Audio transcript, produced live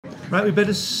Right, we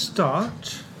better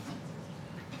start.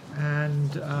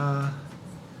 And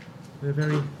we're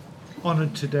very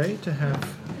honoured today to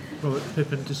have Robert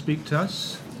Pippin to speak to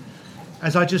us.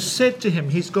 As I just said to him,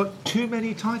 he's got too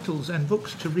many titles and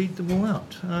books to read them all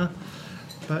out.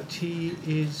 But he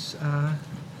is a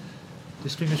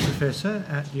distinguished professor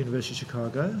at the University of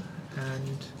Chicago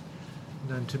and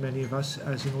known to many of us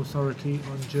as an authority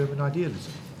on German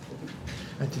idealism.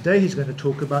 And today he's going to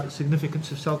talk about the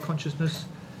significance of self-consciousness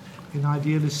in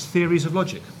idealist theories of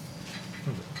logic.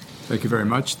 Thank you very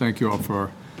much. Thank you all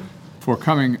for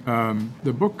coming.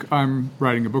 The book I'm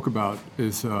writing a book about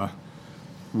is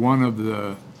one of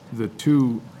the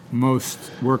two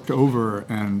most worked over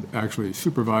and actually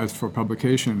supervised for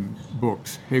publication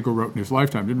books Hegel wrote in his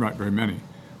lifetime. Didn't write very many.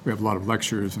 We have a lot of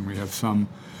lectures, and we have some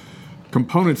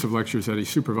components of lectures that he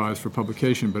supervised for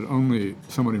publication, but only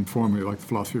somewhat informally, like The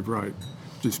Philosophy of Right,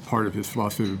 just part of his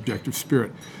philosophy of objective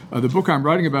spirit. The book I'm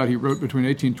writing about, he wrote between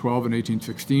 1812 and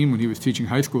 1816 when he was teaching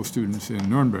high school students in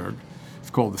Nuremberg.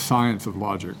 It's called The Science of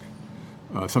Logic.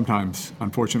 Sometimes,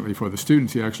 unfortunately for the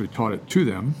students, he actually taught it to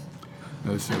them,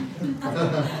 as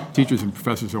teachers and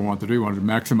professors don't want to do. He wanted to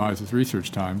maximize his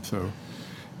research time, so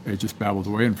he just babbled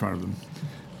away in front of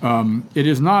them. It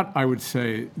is not, I would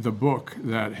say, the book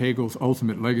that Hegel's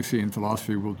ultimate legacy in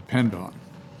philosophy will depend on.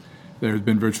 There has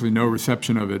been virtually no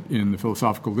reception of it in the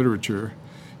philosophical literature,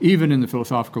 even in the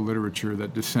philosophical literature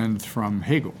that descends from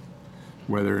Hegel,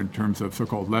 whether in terms of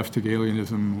so-called left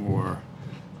Hegelianism or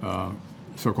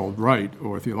so-called right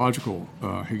or theological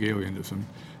Hegelianism.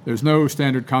 There's no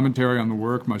standard commentary on the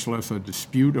work, much less a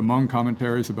dispute among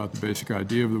commentaries about the basic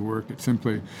idea of the work. It's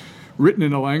simply written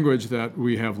in a language that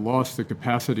we have lost the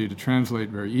capacity to translate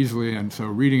very easily, and so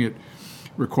reading it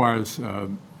requires a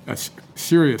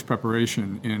serious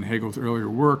preparation in Hegel's earlier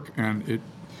work, and it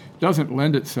doesn't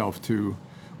lend itself to,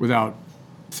 without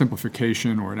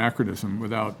simplification or anachronism,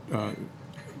 without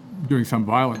doing some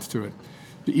violence to it,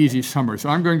 the easy summary. So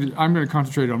I'm going to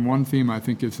concentrate on one theme I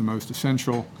think is the most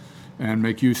essential and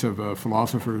make use of a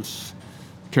philosopher's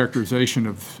characterization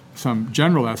of some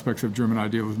general aspects of German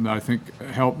idealism that I think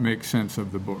help make sense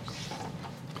of the book.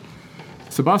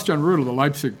 Sebastian Rödl, the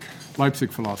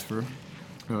Leipzig philosopher,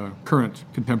 current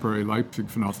contemporary Leipzig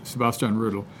philosopher, Sebastian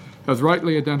Rödl, has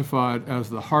rightly identified as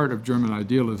the heart of German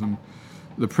idealism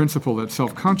the principle that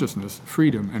self-consciousness,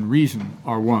 freedom, and reason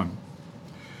are one.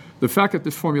 The fact that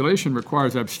this formulation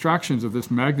requires abstractions of this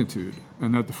magnitude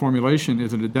and that the formulation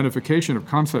is an identification of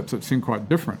concepts that seem quite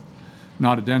different,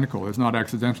 not identical, is not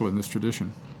accidental in this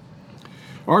tradition.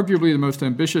 Arguably the most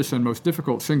ambitious and most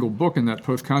difficult single book in that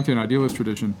post-Kantian idealist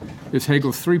tradition is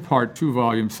Hegel's three-part,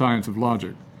 two-volume Science of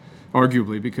Logic,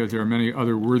 arguably because there are many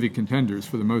other worthy contenders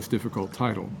for the most difficult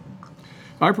title.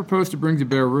 I propose to bring to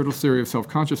bear Rödl's theory of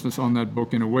self-consciousness on that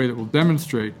book in a way that will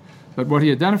demonstrate that what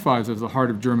he identifies as the heart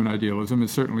of German idealism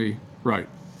is certainly right.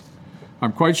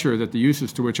 I'm quite sure that the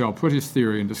uses to which I'll put his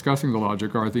theory in discussing the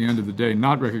logic are at the end of the day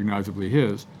not recognizably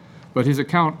his, but his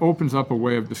account opens up a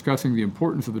way of discussing the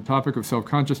importance of the topic of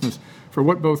self-consciousness for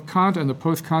what both Kant and the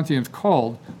post-Kantians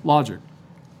called logic.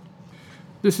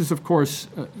 This is, of course,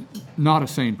 not a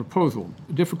sane proposal.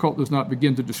 Difficult does not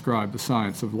begin to describe the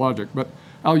science of logic, but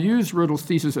I'll use Rödl's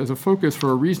thesis as a focus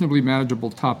for a reasonably manageable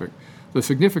topic, the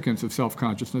significance of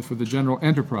self-consciousness for the general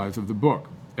enterprise of the book,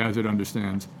 as it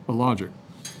understands a logic.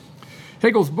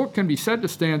 Hegel's book can be said to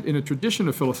stand in a tradition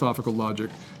of philosophical logic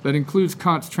that includes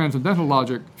Kant's transcendental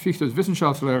logic, Fichte's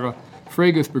Wissenschaftslehre,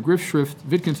 Frege's Begriffsschrift,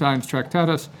 Wittgenstein's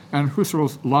Tractatus, and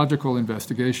Husserl's logical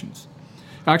investigations.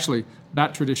 Actually,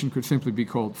 that tradition could simply be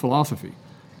called philosophy,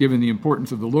 given the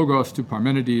importance of the Logos to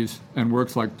Parmenides and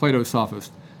works like Plato's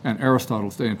Sophist and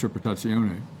Aristotle's De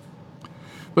Interpretatione.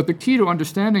 But the key to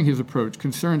understanding his approach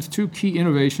concerns two key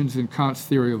innovations in Kant's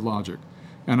theory of logic,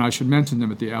 and I should mention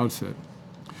them at the outset.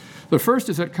 The first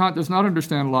is that Kant does not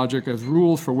understand logic as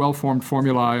rules for well-formed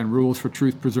formulae and rules for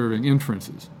truth-preserving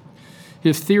inferences.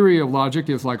 His theory of logic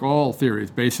is, like all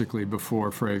theories basically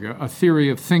before Frege, a theory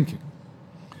of thinking.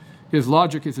 His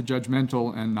logic is a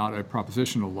judgmental and not a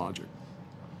propositional logic.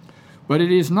 But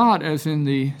it is not, as in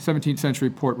the 17th century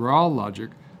Port Royal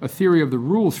logic, a theory of the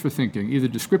rules for thinking, either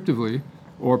descriptively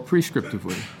or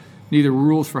prescriptively, neither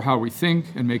rules for how we think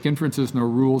and make inferences nor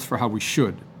rules for how we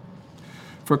should.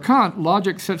 For Kant,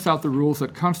 logic sets out the rules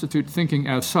that constitute thinking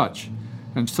as such,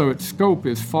 and so its scope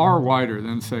is far wider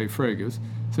than, say, Frege's,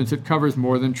 since it covers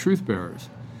more than truth-bearers.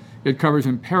 It covers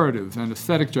imperatives and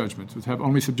aesthetic judgments, which have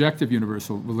only subjective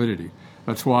universal validity.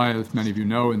 That's why, as many of you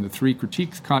know, in the three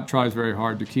critiques, Kant tries very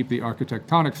hard to keep the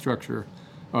architectonic structure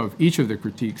of each of the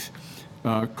critiques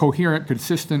coherent,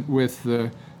 consistent with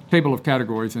the table of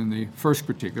categories in the first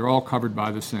critique. They're all covered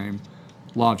by the same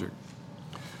logic.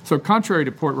 So contrary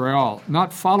to Port Royal,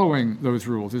 not following those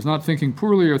rules is not thinking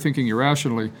poorly or thinking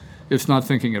irrationally, it's not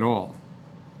thinking at all.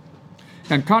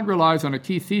 And Kant relies on a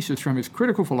key thesis from his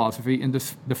critical philosophy in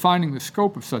defining the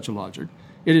scope of such a logic.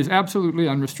 It is absolutely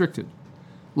unrestricted.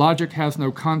 Logic has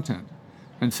no content,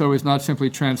 and so is not simply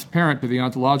transparent to the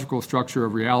ontological structure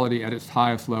of reality at its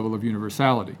highest level of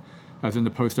universality, as in the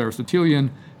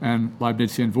post-Aristotelian and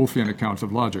Leibnizian Wolffian accounts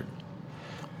of logic.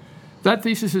 That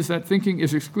thesis is that thinking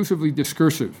is exclusively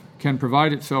discursive, can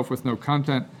provide itself with no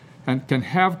content, and can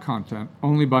have content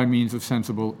only by means of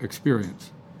sensible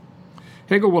experience.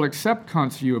 Hegel will accept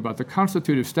Kant's view about the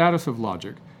constitutive status of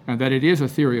logic and that it is a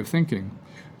theory of thinking,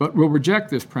 but will reject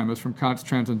this premise from Kant's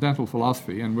transcendental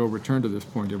philosophy, and will return to this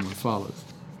point in what follows.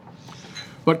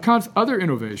 But Kant's other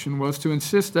innovation was to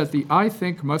insist that the I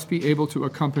think must be able to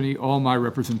accompany all my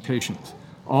representations.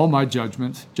 All my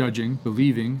judgments, judging,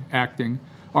 believing, acting,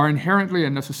 are inherently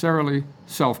and necessarily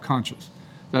self-conscious.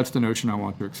 That's the notion I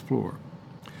want to explore.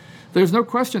 There's no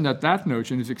question that that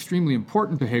notion is extremely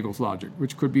important to Hegel's logic,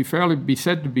 which could be fairly be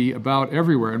said to be about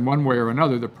everywhere in one way or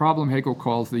another the problem Hegel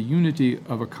calls the unity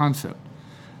of a concept.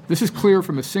 This is clear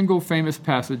from a single famous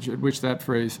passage at which that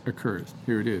phrase occurs.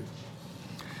 Here it is.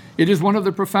 It is one of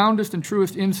the profoundest and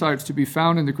truest insights to be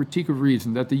found in the Critique of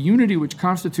Reason that the unity which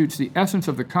constitutes the essence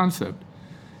of the concept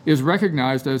is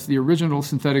recognized as the original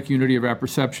synthetic unity of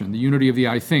apperception, the unity of the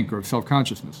I think or of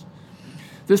self-consciousness.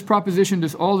 This proposition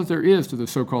is all that there is to the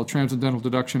so-called transcendental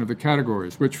deduction of the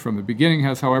categories, which from the beginning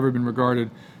has, however, been regarded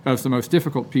as the most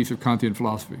difficult piece of Kantian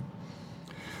philosophy.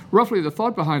 Roughly, the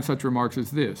thought behind such remarks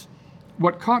is this.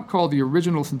 What Kant called the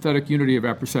original synthetic unity of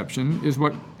apperception is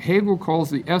what Hegel calls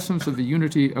the essence of the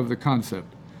unity of the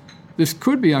concept. This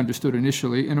could be understood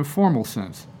initially in a formal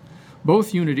sense.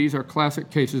 Both unities are classic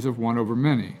cases of one over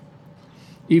many.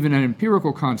 Even an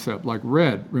empirical concept like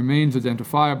red remains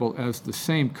identifiable as the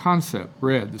same concept,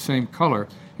 red, the same color,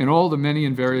 in all the many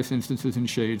and various instances and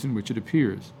shades in which it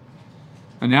appears.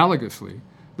 Analogously,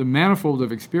 the manifold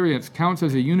of experience counts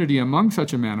as a unity among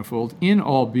such a manifold in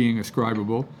all being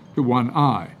ascribable to one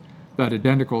I, that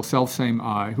identical selfsame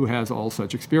I who has all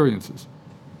such experiences.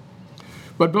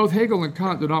 But both Hegel and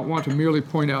Kant do not want to merely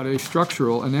point out a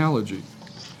structural analogy.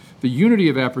 The unity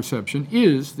of apperception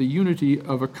is the unity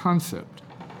of a concept.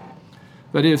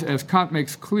 That is, as Kant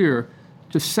makes clear,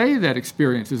 to say that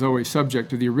experience is always subject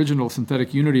to the original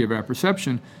synthetic unity of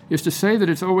apperception is to say that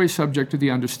it's always subject to the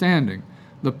understanding,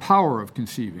 the power of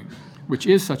conceiving, which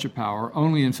is such a power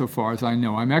only insofar as I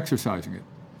know I'm exercising it.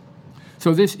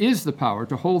 So this is the power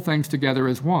to hold things together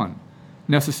as one,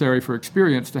 necessary for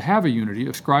experience to have a unity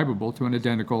ascribable to an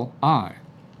identical I.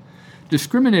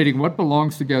 Discriminating what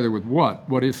belongs together with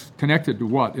what is connected to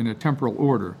what in a temporal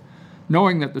order,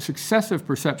 knowing that the successive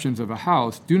perceptions of a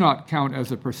house do not count as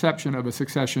a perception of a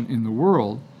succession in the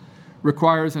world,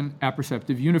 requires an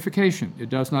apperceptive unification. It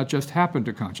does not just happen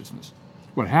to consciousness.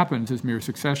 What happens is mere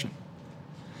succession.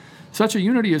 Such a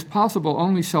unity is possible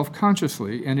only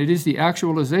self-consciously, and it is the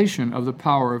actualization of the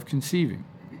power of conceiving.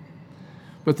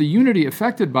 But the unity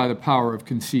affected by the power of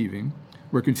conceiving,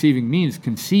 where conceiving means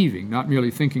conceiving, not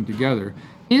merely thinking together,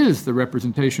 is the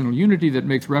representational unity that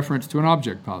makes reference to an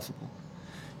object possible.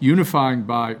 Unifying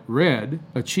by red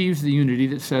achieves the unity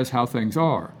that says how things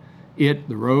are. It,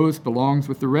 the rose, belongs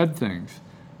with the red things,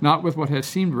 not with what has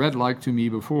seemed red-like to me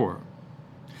before.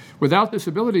 Without this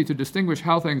ability to distinguish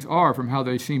how things are from how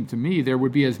they seem to me, there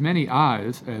would be as many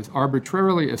I's as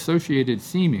arbitrarily associated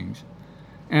seemings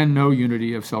and no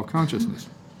unity of self-consciousness.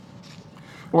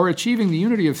 Or achieving the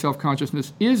unity of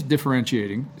self-consciousness is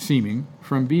differentiating seeming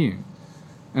from being.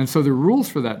 And so the rules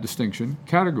for that distinction,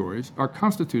 categories, are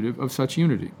constitutive of such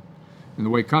unity. In the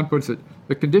way Kant puts it,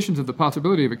 the conditions of the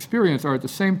possibility of experience are at the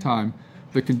same time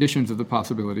the conditions of the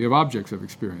possibility of objects of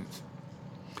experience.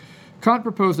 Kant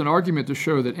proposed an argument to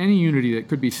show that any unity that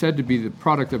could be said to be the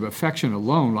product of affection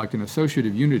alone, like an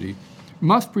associative unity,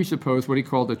 must presuppose what he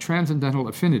called a transcendental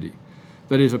affinity,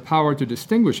 that is, a power to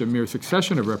distinguish a mere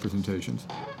succession of representations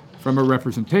from a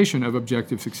representation of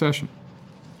objective succession.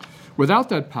 Without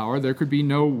that power, there could be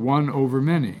no one over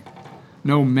many,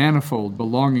 no manifold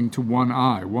belonging to one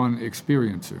I, one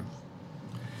experiencer.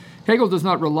 Hegel does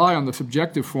not rely on the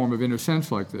subjective form of inner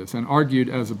sense like this, and argued,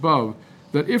 as above,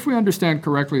 that if we understand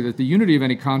correctly that the unity of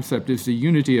any concept is the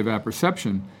unity of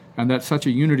apperception, and that such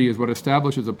a unity is what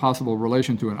establishes a possible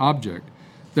relation to an object,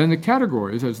 then the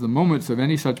categories, as the moments of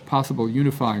any such possible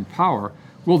unifying power,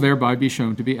 will thereby be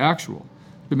shown to be actual,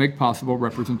 to make possible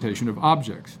representation of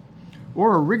objects.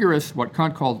 Or a rigorous, what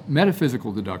Kant called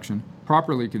metaphysical deduction,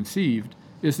 properly conceived,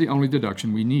 is the only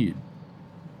deduction we need.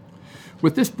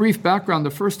 With this brief background,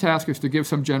 the first task is to give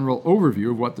some general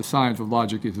overview of what the science of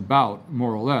logic is about,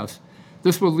 more or less,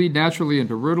 This will lead naturally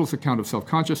into Rödel's account of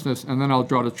self-consciousness, and then I'll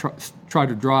try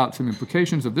to draw out some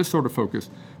implications of this sort of focus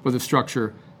for the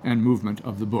structure and movement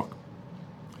of the book.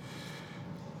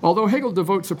 Although Hegel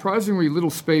devotes surprisingly little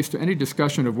space to any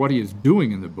discussion of what he is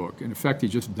doing in the book, in effect he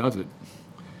just does it,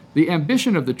 the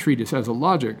ambition of the treatise as a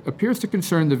logic appears to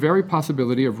concern the very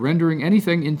possibility of rendering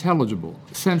anything intelligible,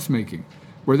 sense-making,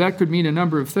 where that could mean a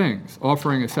number of things,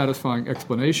 offering a satisfying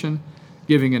explanation,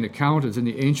 giving an account, as in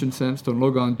the ancient sense, ton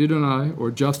logon didonai,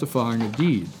 or justifying a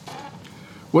deed.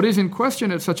 What is in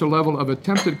question at such a level of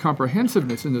attempted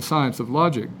comprehensiveness in the science of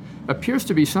logic appears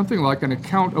to be something like an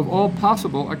account of all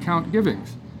possible account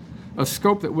givings, a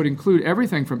scope that would include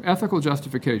everything from ethical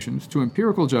justifications to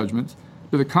empirical judgments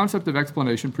to the concept of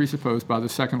explanation presupposed by the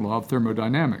second law of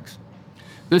thermodynamics.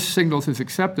 This signals his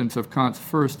acceptance of Kant's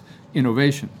first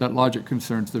innovation, that logic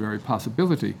concerns the very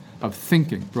possibility of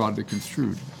thinking broadly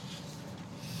construed.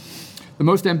 The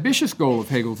most ambitious goal of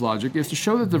Hegel's logic is to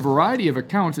show that the variety of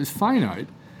accounts is finite,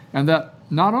 and that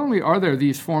not only are there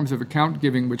these forms of account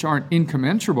giving which aren't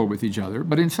incommensurable with each other,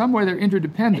 but in some way they're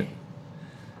interdependent.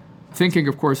 Thinking,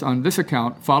 of course, on this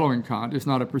account, following Kant, is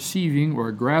not a perceiving or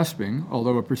a grasping,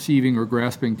 although a perceiving or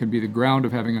grasping can be the ground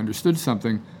of having understood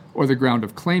something or the ground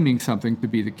of claiming something to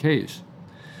be the case.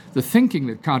 The thinking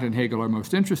that Kant and Hegel are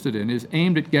most interested in is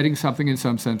aimed at getting something in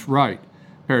some sense right,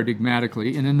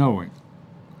 paradigmatically in a knowing.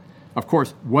 Of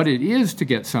course, what it is to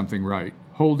get something right,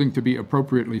 holding to be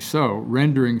appropriately so,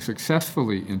 rendering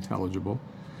successfully intelligible,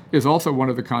 is also one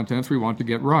of the contents we want to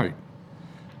get right.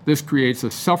 This creates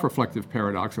a self-reflective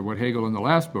paradox of what Hegel in the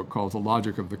last book calls the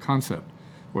logic of the concept,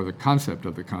 or the concept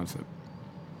of the concept.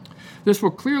 This will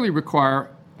clearly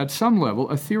require, at some level,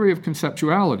 a theory of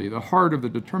conceptuality, the heart of the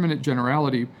determinate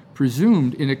generality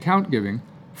presumed in account giving,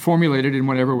 formulated in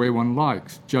whatever way one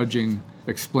likes, judging,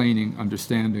 explaining,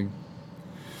 understanding.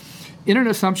 In an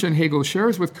assumption Hegel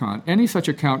shares with Kant, any such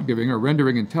account giving or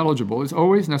rendering intelligible is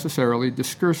always necessarily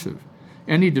discursive.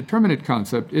 Any determinate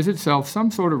concept is itself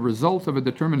some sort of result of a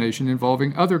determination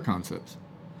involving other concepts.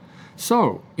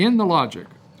 So, in the logic,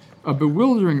 a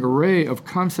bewildering array of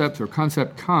concepts or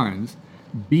concept kinds,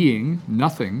 being,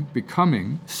 nothing,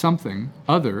 becoming, something,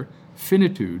 other,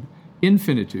 finitude,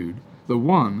 infinitude, the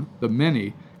one, the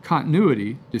many,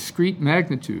 continuity, discrete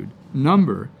magnitude,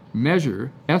 number,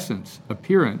 measure, essence,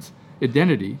 appearance,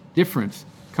 identity, difference,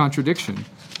 contradiction,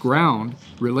 ground,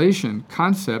 relation,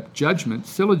 concept, judgment,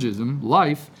 syllogism,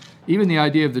 life, even the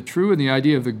idea of the true and the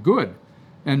idea of the good,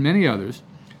 and many others,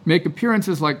 make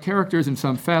appearances like characters in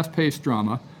some fast-paced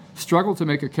drama, struggle to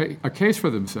make a case for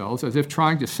themselves as if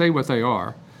trying to say what they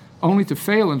are, only to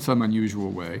fail in some unusual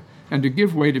way, and to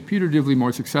give way to putatively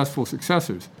more successful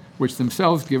successors, which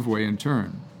themselves give way in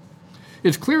turn.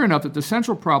 It's clear enough that the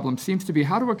central problem seems to be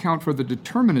how to account for the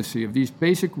determinacy of these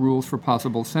basic rules for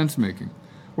possible sense-making,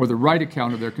 or the right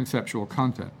account of their conceptual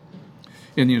content.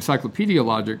 In the Encyclopedia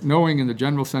logic, knowing in the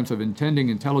general sense of intending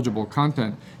intelligible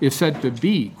content is said to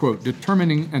be, quote,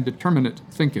 determining and determinate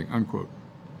thinking, unquote.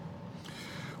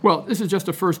 Well, this is just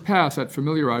a first pass at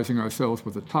familiarizing ourselves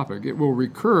with the topic. It will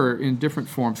recur in different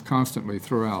forms constantly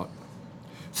throughout.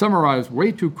 Summarized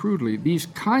way too crudely, these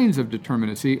kinds of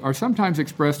determinacy are sometimes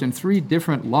expressed in three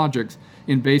different logics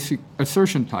in basic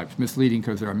assertion types, misleading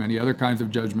because there are many other kinds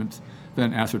of judgments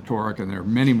than assertoric, and there are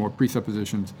many more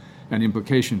presuppositions and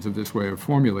implications of this way of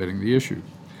formulating the issue.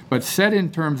 But set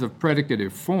in terms of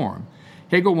predicative form,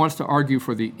 Hegel wants to argue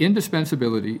for the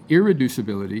indispensability,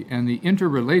 irreducibility, and the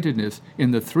interrelatedness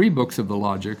in the three books of the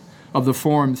logic of the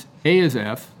forms A is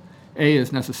F, A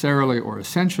is necessarily or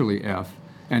essentially F,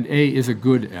 and A is a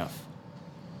good F.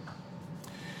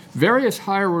 Various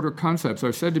higher-order concepts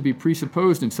are said to be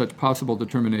presupposed in such possible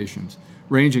determinations,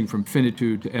 ranging from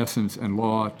finitude to essence and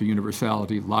law to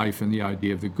universality, life, and the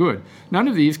idea of the good. None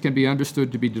of these can be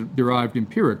understood to be derived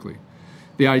empirically.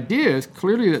 The idea is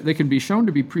clearly that they can be shown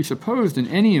to be presupposed in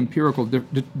any empirical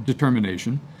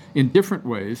determination in different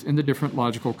ways in the different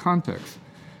logical contexts.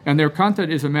 And their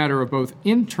content is a matter of both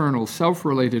internal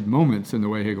self-related moments in the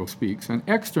way Hegel speaks and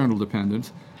external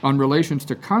dependence on relations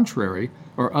to contrary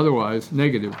or otherwise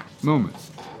negative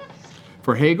moments.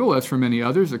 For Hegel, as for many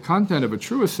others, the content of a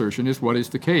true assertion is what is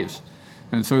the case.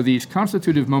 And so these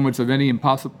constitutive moments of any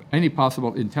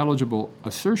possible intelligible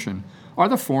assertion are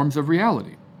the forms of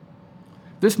reality.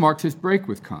 This marks his break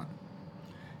with Kant.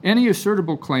 Any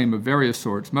assertable claim of various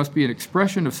sorts must be an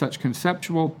expression of such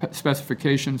conceptual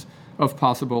specifications of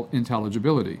possible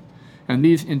intelligibility. And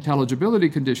these intelligibility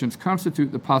conditions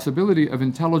constitute the possibility of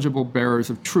intelligible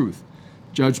bearers of truth,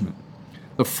 judgment.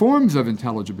 The forms of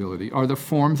intelligibility are the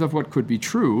forms of what could be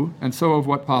true, and so of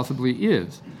what possibly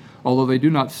is, although they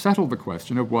do not settle the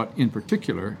question of what, in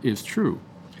particular, is true.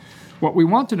 What we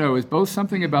want to know is both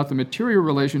something about the material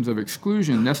relations of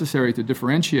exclusion necessary to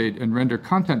differentiate and render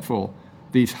contentful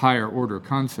these higher-order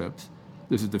concepts.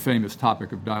 This is the famous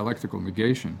topic of dialectical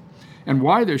negation, and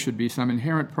why there should be some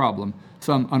inherent problem,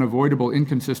 some unavoidable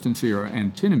inconsistency or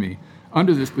antinomy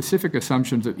under the specific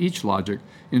assumptions of each logic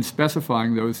in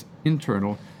specifying those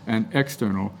internal and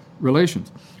external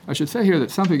relations. I should say here that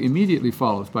something immediately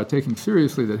follows by taking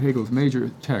seriously that Hegel's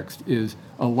major text is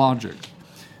a logic.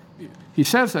 He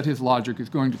says that his logic is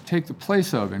going to take the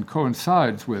place of and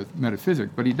coincides with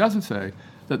metaphysics, but he doesn't say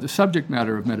that the subject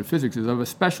matter of metaphysics is of a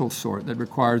special sort that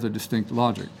requires a distinct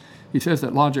logic. He says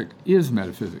that logic is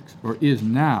metaphysics, or is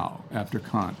now, after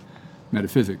Kant,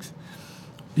 metaphysics.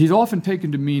 He's often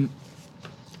taken to mean,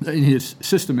 in his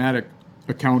systematic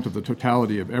account of the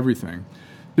totality of everything,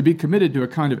 to be committed to a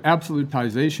kind of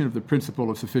absolutization of the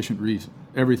principle of sufficient reason.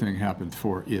 Everything happens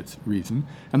for its reason.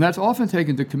 And that's often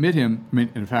taken to commit him,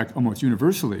 in fact, almost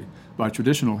universally by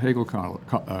traditional Hegel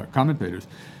commentators,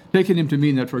 taking him to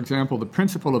mean that, for example, the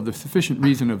principle of the sufficient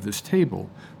reason of this table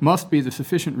must be the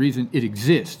sufficient reason it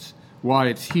exists, why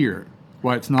it's here,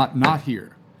 why it's not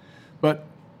here. But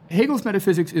Hegel's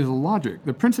metaphysics is logic.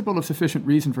 The principle of sufficient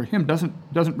reason for him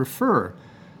doesn't refer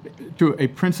to a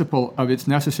principle of its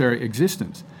necessary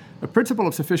existence. A principle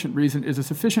of sufficient reason is a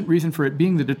sufficient reason for it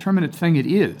being the determinate thing it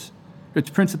is, its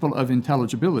principle of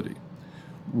intelligibility.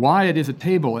 Why it is a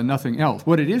table and nothing else,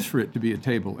 what it is for it to be a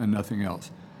table and nothing else.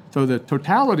 So the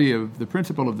totality of the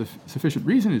principle of the sufficient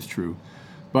reason is true,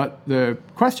 but the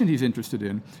question he's interested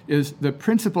in is the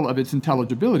principle of its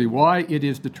intelligibility, why it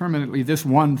is determinately this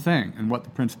one thing, and what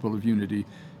the principle of unity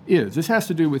is. This has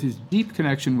to do with his deep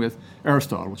connection with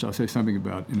Aristotle, which I'll say something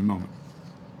about in a moment.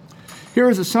 Here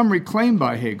is a summary claim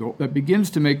by Hegel that begins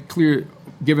to make clear,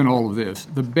 given all of this,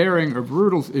 the bearing of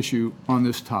Rödel's issue on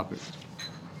this topic.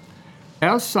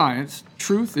 As science,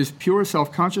 truth is pure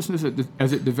self-consciousness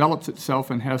as it develops itself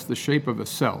and has the shape of a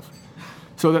self,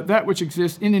 so that that which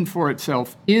exists in and for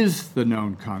itself is the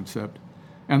known concept,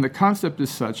 and the concept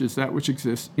as such is that which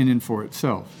exists in and for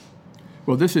itself.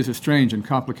 Well, this is a strange and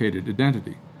complicated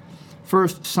identity.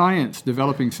 First, science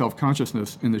developing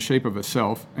self-consciousness in the shape of a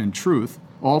self and truth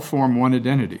all form one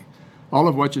identity, all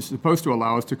of which is supposed to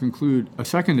allow us to conclude a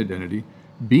second identity,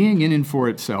 being in and for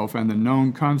itself and the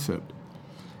known concept.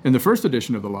 In the first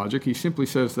edition of the Logic, he simply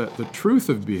says that the truth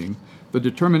of being, the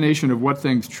determination of what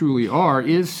things truly are,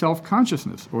 is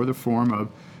self-consciousness, or the form of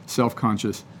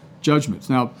self-conscious judgments.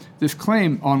 Now, this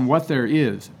claim on what there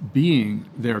is, being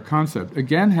their concept,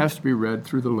 again has to be read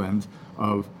through the lens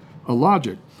of a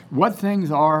logic. What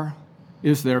things are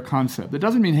is their concept. That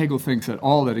doesn't mean Hegel thinks that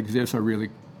all that exists are really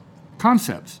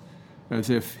concepts, as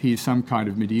if he's some kind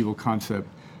of medieval concept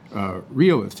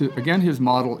realist. Again, his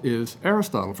model is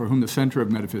Aristotle, for whom the center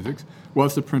of metaphysics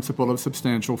was the principle of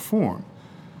substantial form.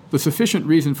 The sufficient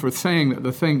reason for saying that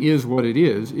the thing is what it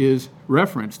is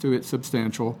reference to its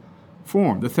substantial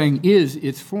form. The thing is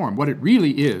its form. What it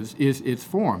really is its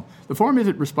form. The form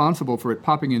isn't responsible for it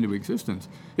popping into existence.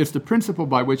 It's the principle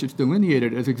by which it's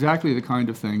delineated as exactly the kind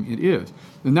of thing it is.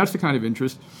 And that's the kind of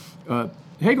interest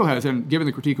Hegel has. And given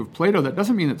the critique of Plato, that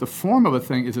doesn't mean that the form of a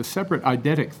thing is a separate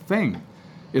eidetic thing.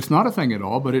 It's not a thing at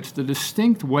all, but it's the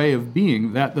distinct way of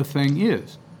being that the thing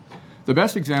is. The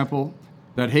best example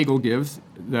that Hegel gives,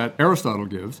 that Aristotle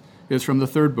gives, is from the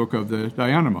third book of the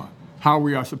Dianema, how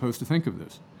we are supposed to think of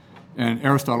this. And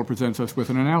Aristotle presents us with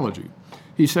an analogy.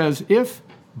 He says, if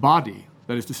body,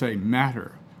 that is to say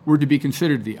matter, were to be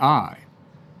considered the eye,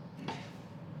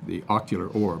 the ocular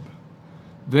orb,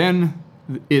 then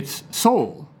its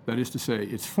soul, that is to say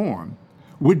its form,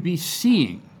 would be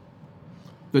seeing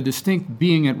the distinct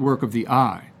being at work of the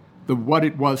eye, the what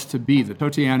it was to be, the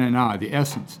totianenai, the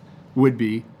essence, would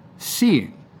be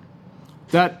seeing.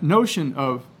 That notion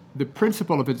of the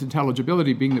principle of its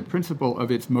intelligibility being the principle of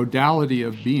its modality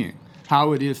of being,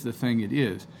 how it is the thing it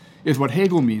is what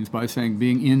Hegel means by saying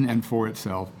being in and for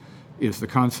itself is the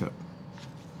concept.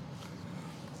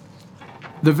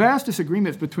 The vast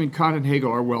disagreements between Kant and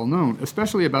Hegel are well known,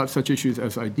 especially about such issues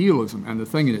as idealism and the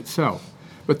thing in itself.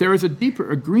 But there is a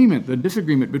deeper agreement than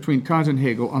disagreement between Kant and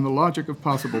Hegel on the logic of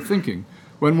possible thinking,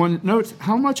 when one notes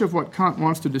how much of what Kant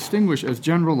wants to distinguish as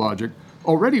general logic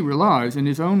already relies, in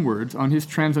his own words, on his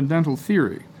transcendental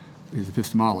theory, his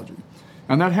epistemology.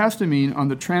 And that has to mean on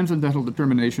the transcendental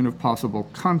determination of possible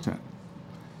content.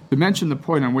 To mention the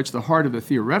point on which the heart of the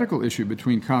theoretical issue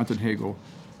between Kant and Hegel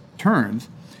turns,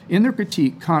 in their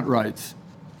critique, Kant writes,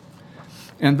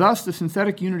 and thus the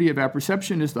synthetic unity of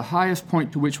apperception is the highest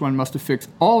point to which one must affix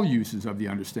all uses of the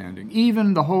understanding,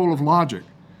 even the whole of logic,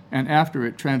 and after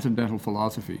it transcendental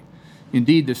philosophy.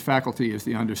 Indeed, this faculty is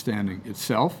the understanding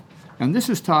itself, And this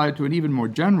is tied to an even more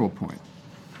general point.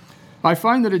 I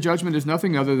find that a judgment is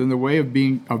nothing other than the way of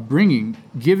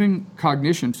giving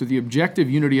cognition to the objective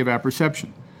unity of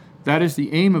apperception. That is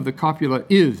the aim of the copula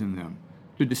is in them,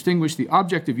 to distinguish the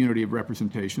objective unity of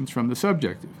representations from the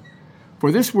subjective.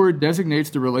 For this word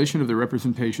designates the relation of the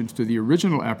representations to the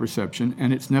original apperception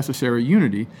and its necessary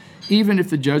unity, even if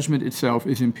the judgment itself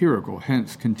is empirical,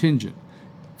 hence contingent.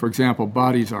 For example,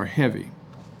 bodies are heavy.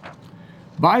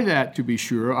 By that, to be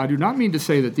sure, I do not mean to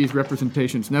say that these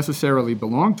representations necessarily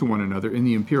belong to one another in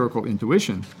the empirical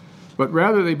intuition, but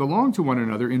rather they belong to one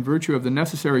another in virtue of the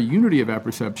necessary unity of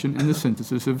apperception in the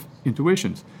synthesis of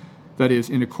intuitions, that is,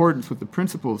 in accordance with the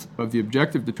principles of the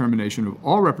objective determination of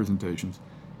all representations,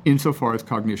 insofar as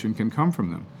cognition can come from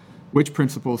them, which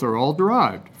principles are all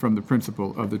derived from the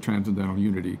principle of the transcendental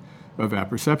unity of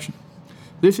apperception.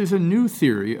 This is a new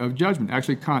theory of judgment.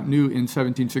 Actually, Kant knew in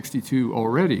 1762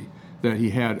 already that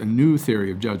he had a new theory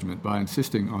of judgment by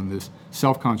insisting on this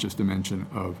self-conscious dimension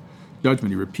of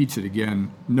judgment. He repeats it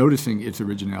again, noticing its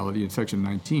originality in section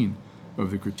 19 of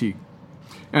the Critique,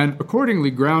 and accordingly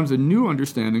grounds a new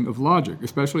understanding of logic,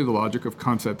 especially the logic of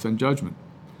concepts and judgment.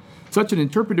 Such an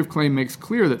interpretive claim makes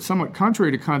clear that, somewhat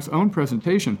contrary to Kant's own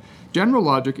presentation, general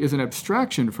logic is an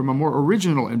abstraction from a more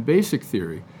original and basic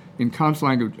theory, in Kant's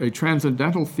language, a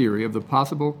transcendental theory of the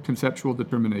possible conceptual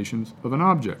determinations of an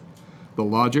object, the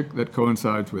logic that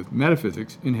coincides with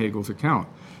metaphysics in Hegel's account,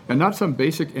 and not some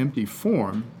basic empty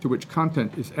form to which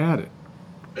content is added.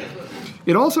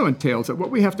 It also entails that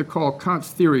what we have to call Kant's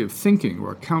theory of thinking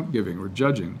or account-giving or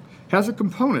judging has a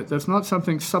component that's not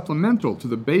something supplemental to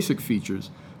the basic features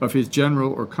of his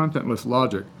general or contentless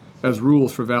logic as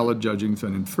rules for valid judgings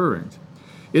and inferrings.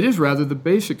 It is rather the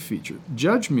basic feature.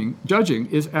 Judging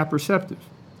is apperceptive.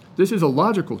 This is a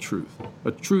logical truth,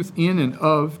 a truth in and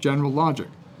of general logic,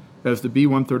 as the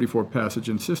B134 passage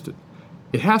insisted.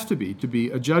 It has to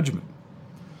be a judgment.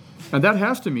 And that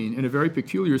has to mean, in a very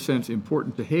peculiar sense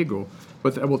important to Hegel,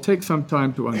 but that will take some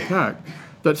time to unpack,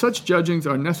 that such judgings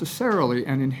are necessarily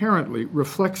and inherently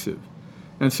reflexive,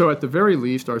 and so at the very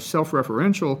least are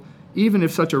self-referential, even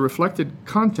if such a reflected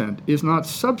content is not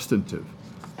substantive,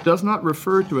 does not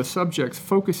refer to a subject's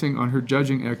focusing on her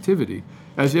judging activity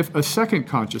as if a second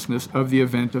consciousness of the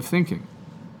event of thinking.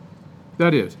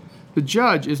 That is, the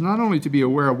judge is not only to be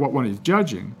aware of what one is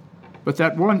judging, but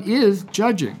that one is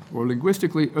judging, or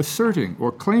linguistically asserting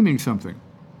or claiming something.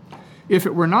 If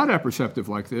it were not apperceptive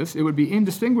like this, it would be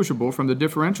indistinguishable from the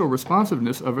differential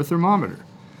responsiveness of a thermometer,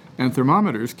 and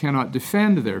thermometers cannot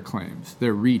defend their claims,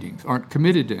 their readings, aren't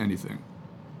committed to anything.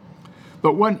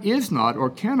 But one is not or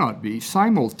cannot be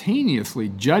simultaneously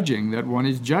judging that one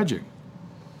is judging.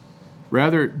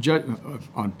 Rather,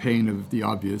 on pain of the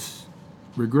obvious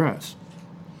regress.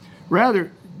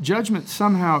 Rather, judgment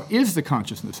somehow is the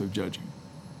consciousness of judging.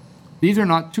 These are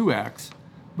not two acts,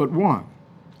 but one.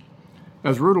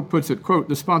 As Rödel puts it, quote,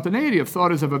 the spontaneity of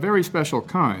thought is of a very special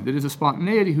kind. It is a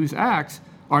spontaneity whose acts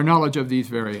are knowledge of these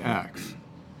very acts.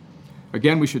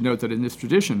 Again, we should note that in this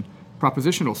tradition,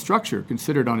 propositional structure,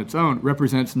 considered on its own,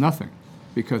 represents nothing,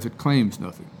 because it claims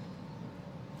nothing.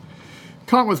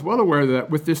 Kant was well aware that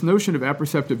with this notion of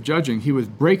apperceptive judging, he was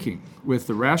breaking with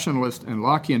the rationalist and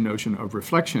Lockean notion of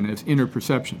reflection as inner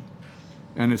perception.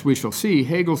 And as we shall see,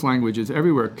 Hegel's language is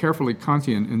everywhere carefully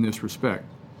Kantian in this respect.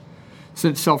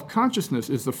 Since self-consciousness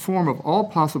is the form of all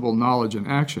possible knowledge and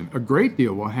action, a great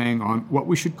deal will hang on what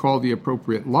we should call the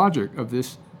appropriate logic of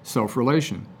this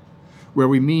self-relation, where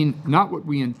we mean not what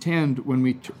we intend when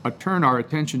we turn our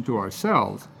attention to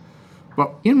ourselves,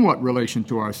 but in what relation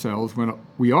to ourselves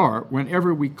we are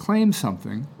whenever we claim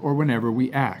something or whenever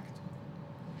we act.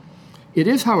 It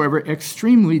is, however,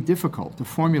 extremely difficult to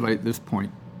formulate this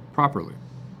point properly.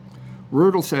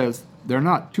 Rödel says, they're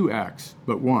not two acts,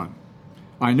 but one.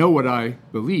 I know what I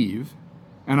believe,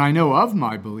 and I know of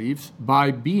my beliefs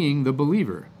by being the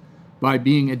believer, by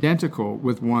being identical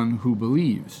with one who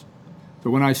believes. So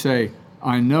when I say,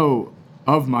 I know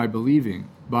of my believing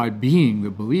by being the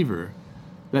believer,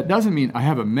 that doesn't mean I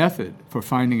have a method for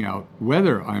finding out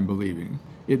whether I'm believing.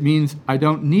 It means I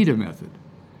don't need a method.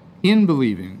 In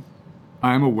believing,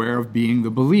 I am aware of being the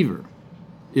believer.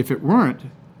 If it weren't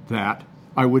that,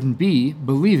 I wouldn't be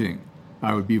believing.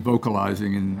 I would be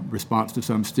vocalizing in response to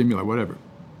some stimuli, whatever.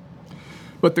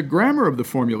 But the grammar of the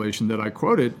formulation that I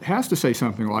quoted has to say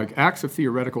something like acts of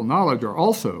theoretical knowledge are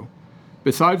also,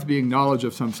 besides being knowledge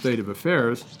of some state of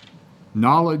affairs,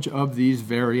 knowledge of these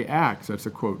very acts. That's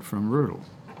a quote from Rödel.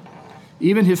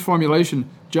 Even his formulation,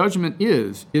 judgment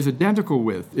is identical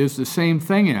with, is the same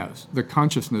thing as the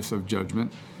consciousness of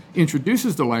judgment,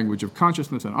 introduces the language of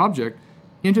consciousness and object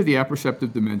into the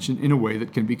apperceptive dimension in a way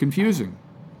that can be confusing.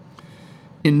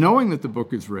 In knowing that the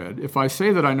book is read, if I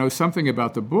say that I know something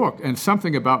about the book and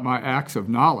something about my acts of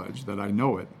knowledge, that I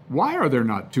know it, why are there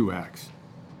not two acts?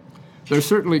 There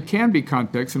certainly can be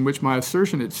contexts in which my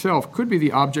assertion itself could be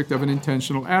the object of an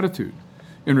intentional attitude,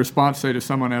 in response, say, to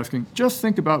someone asking, just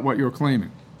think about what you're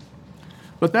claiming.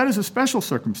 But that is a special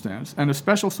circumstance and a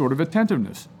special sort of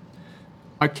attentiveness.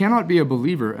 I cannot be a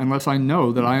believer unless I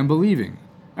know that I am believing,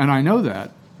 and I know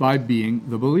that by being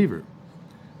the believer.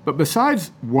 But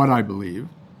besides what I believe,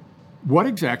 what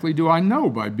exactly do I know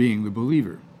by being the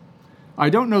believer? I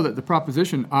don't know that the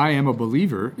proposition, I am a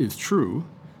believer, is true,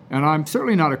 and I'm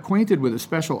certainly not acquainted with a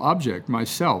special object,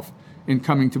 myself, in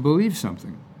coming to believe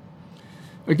something.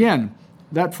 Again,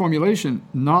 that formulation,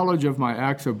 knowledge of my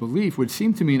acts of belief, would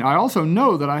seem to mean I also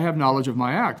know that I have knowledge of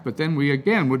my acts, but then we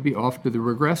again would be off to the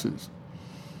regresses.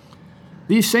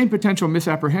 These same potential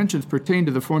misapprehensions pertain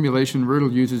to the formulation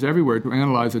Rödl uses everywhere to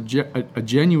analyze a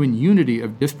genuine unity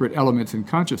of disparate elements in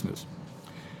consciousness.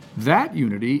 That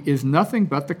unity is nothing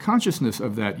but the consciousness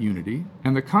of that unity,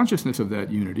 and the consciousness of that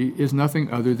unity is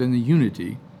nothing other than the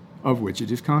unity of which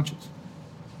it is conscious.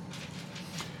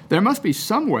 There must be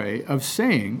some way of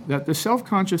saying that the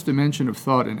self-conscious dimension of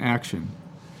thought and action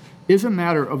is a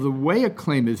matter of the way a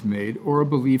claim is made or a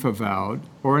belief avowed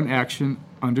or an action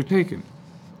undertaken.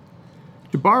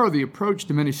 To borrow the approach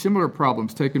to many similar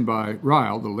problems taken by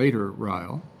Ryle, the later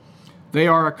Ryle, they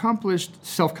are accomplished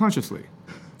self-consciously,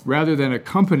 rather than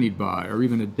accompanied by or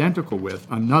even identical with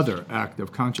another act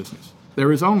of consciousness.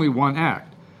 There is only one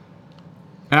act.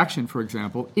 Action, for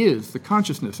example, is the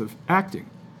consciousness of acting.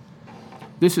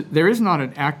 There is not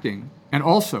an acting and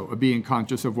also a being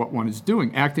conscious of what one is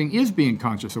doing. Acting is being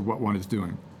conscious of what one is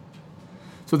doing.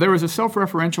 So there is a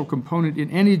self-referential component in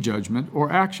any judgment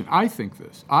or action. I think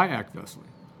this. I act thusly.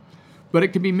 But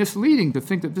it can be misleading to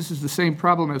think that this is the same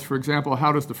problem as, for example,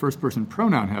 how does the first-person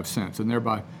pronoun have sense, and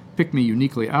thereby pick me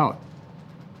uniquely out.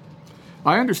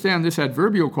 I understand this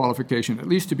adverbial qualification at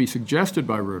least to be suggested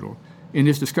by Rödl in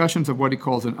his discussions of what he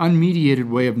calls an unmediated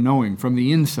way of knowing from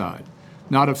the inside,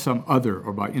 not of some other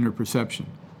or by inner perception.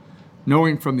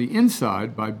 Knowing from the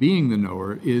inside by being the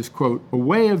knower is, quote, a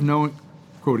way of knowing,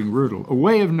 quoting Rödl, a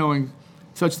way of knowing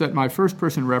such that my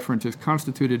first-person reference is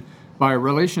constituted by a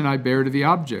relation I bear to the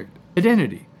object,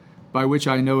 identity, by which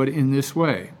I know it in this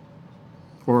way.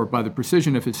 Or by the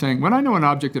precision of his saying, when I know an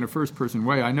object in a first-person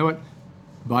way, I know it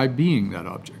by being that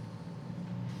object.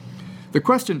 The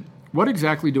question, what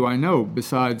exactly do I know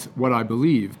besides what I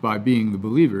believe by being the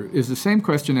believer, is the same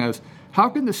question as, how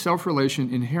can the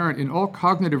self-relation inherent in all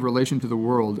cognitive relation to the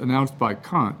world announced by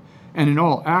Kant and in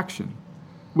all action,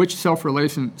 which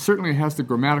self-relation certainly has the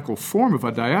grammatical form of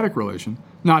a dyadic relation,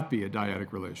 not be a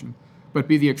dyadic relation, but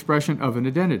be the expression of an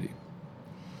identity?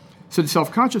 Since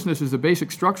self-consciousness is the basic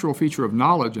structural feature of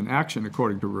knowledge and action,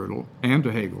 according to Rödl and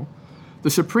to Hegel, the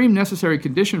supreme necessary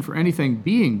condition for anything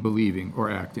being believing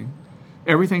or acting,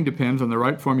 everything depends on the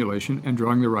right formulation and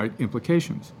drawing the right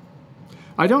implications.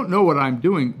 I don't know what I'm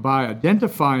doing by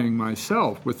identifying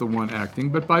myself with the one acting,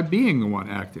 but by being the one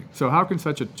acting. So how can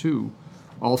such a two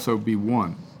also be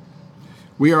one?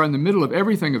 We are in the middle of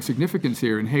everything of significance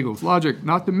here in Hegel's logic,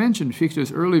 not to mention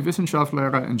Fichte's early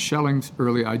Wissenschaftslehre and Schelling's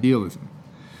early idealism.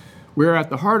 We are at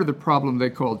the heart of the problem they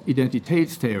called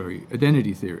Identitätstheory,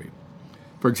 identity theory.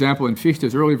 For example, in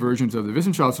Fichte's early versions of the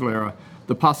Wissenschaftslehre,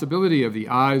 the possibility of the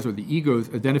I's or the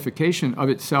ego's identification of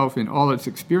itself in all its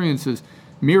experiences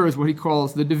mirrors what he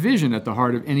calls the division at the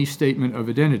heart of any statement of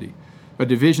identity, a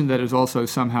division that is also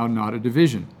somehow not a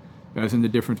division, as in the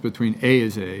difference between A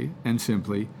is A and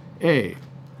simply A.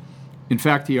 In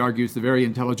fact, he argues the very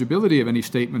intelligibility of any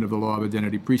statement of the law of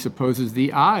identity presupposes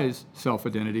the I's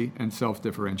self-identity and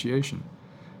self-differentiation.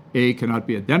 A cannot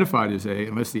be identified as A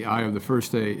unless the I of the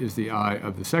first A is the I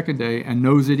of the second A and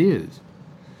knows it is.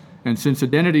 And since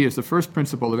identity is the first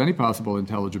principle of any possible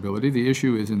intelligibility, the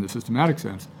issue is, in the systematic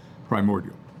sense,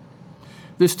 primordial.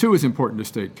 This, too, is important to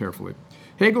state carefully.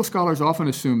 Hegel scholars often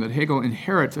assume that Hegel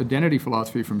inherits identity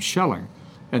philosophy from Schelling,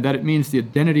 and that it means the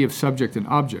identity of subject and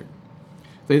object.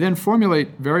 They then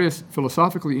formulate various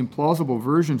philosophically implausible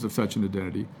versions of such an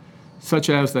identity, such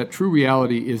as that true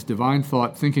reality is divine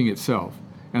thought thinking itself,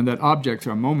 and that objects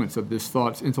are moments of this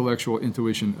thought's intellectual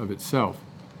intuition of itself.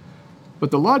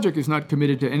 But the logic is not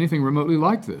committed to anything remotely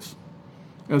like this.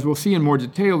 As we'll see in more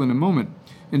detail in a moment,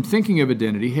 in thinking of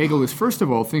identity, Hegel is first of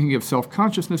all thinking of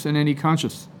self-consciousness and any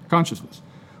consciousness,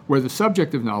 where the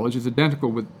subject of knowledge is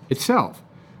identical with itself,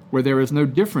 where there is no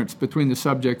difference between the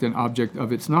subject and object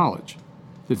of its knowledge,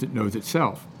 since it knows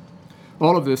itself.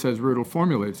 All of this as Rödl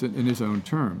formulates it in his own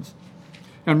terms.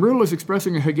 And Rödl is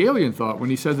expressing a Hegelian thought when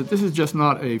he says that this is just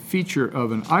not a feature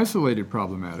of an isolated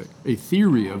problematic, a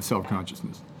theory of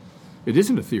self-consciousness, It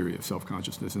isn't a theory of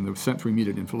self-consciousness in the sense we meet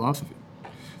it in philosophy.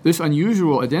 This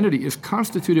unusual identity is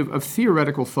constitutive of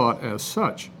theoretical thought as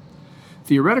such.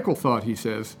 Theoretical thought, he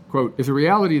says, quote, is a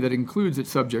reality that includes its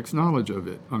subject's knowledge of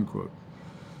it, unquote.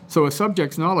 So a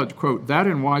subject's knowledge, quote, that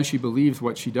and why she believes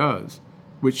what she does,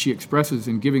 which she expresses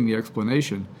in giving the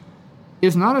explanation,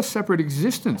 is not a separate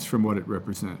existence from what it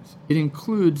represents. It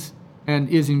includes and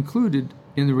is included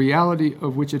in the reality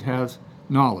of which it has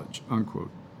knowledge, unquote.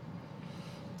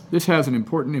 This has an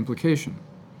important implication.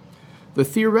 The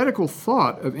theoretical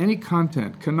thought of any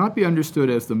content cannot be understood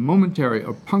as the momentary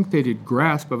or punctated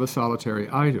grasp of a solitary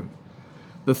item.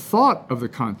 The thought of the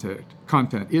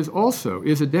content is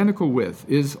identical with,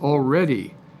 is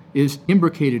already, is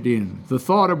imbricated in the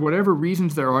thought of whatever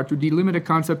reasons there are to delimit a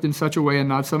concept in such a way and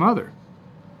not some other.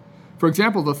 For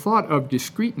example, the thought of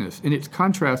discreteness in its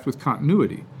contrast with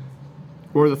continuity,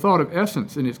 or the thought of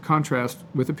essence in its contrast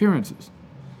with appearances.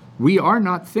 We are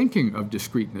not thinking of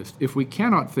discreteness if we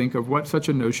cannot think of what such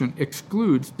a notion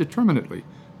excludes determinately,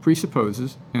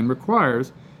 presupposes, and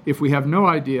requires if we have no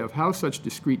idea of how such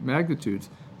discrete magnitudes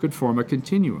could form a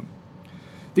continuum.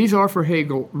 These are, for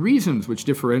Hegel, reasons which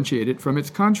differentiate it from its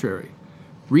contrary,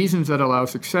 reasons that allow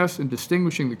success in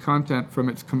distinguishing the content from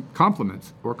its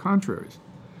complements or contraries.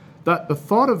 That the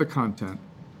thought of the content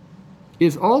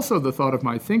is also the thought of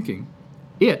my thinking,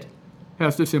 it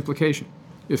has this implication,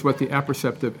 is what the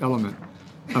apperceptive element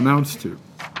amounts to.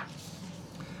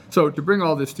 So to bring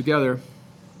all this together,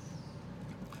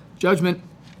 judgment,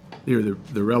 here are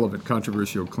the relevant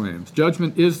controversial claims.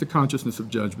 Judgment is the consciousness of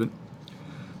judgment,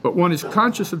 but one is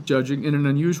conscious of judging in an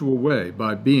unusual way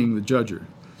by being the judger.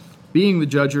 Being the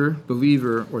judger,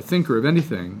 believer, or thinker of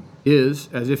anything is,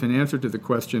 as if in answer to the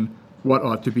question, what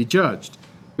ought to be judged,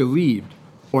 believed,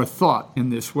 or thought in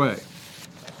this way.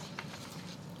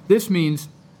 This means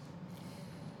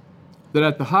that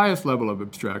at the highest level of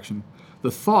abstraction,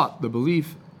 the thought, the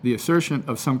belief, the assertion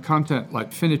of some content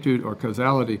like finitude or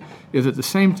causality is at the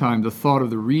same time the thought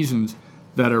of the reasons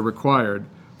that are required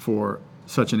for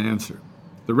such an answer.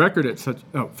 The record at such,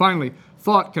 finally,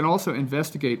 thought can also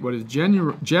investigate what is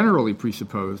generally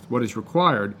presupposed, what is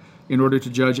required in order to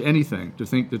judge anything, to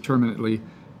think determinately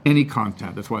any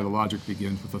content. That's why the logic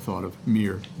begins with the thought of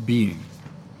mere being.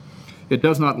 It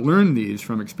does not learn these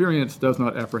from experience, does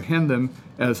not apprehend them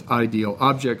as ideal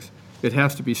objects. It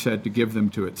has to be said to give them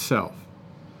to itself.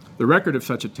 The record of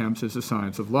such attempts is the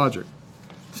science of logic.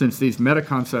 Since these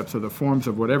metaconcepts are the forms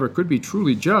of whatever could be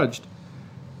truly judged,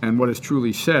 and what is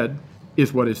truly said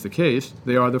is what is the case,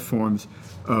 they are the forms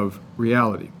of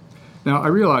reality. Now, I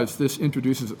realize this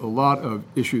introduces a lot of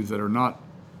issues that are not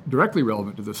directly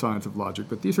relevant to the science of logic,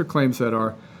 but these are claims that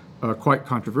are quite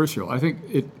controversial. I think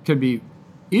it can be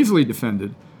easily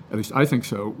defended, at least I think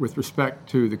so, with respect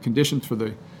to the conditions for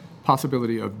the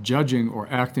possibility of judging or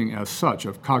acting as such,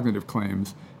 of cognitive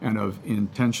claims and of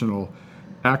intentional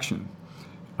action.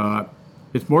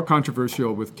 It's more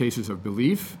controversial with cases of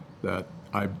belief, that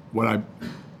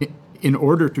in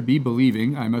order to be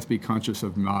believing, I must be conscious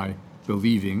of my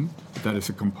believing. That is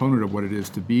a component of what it is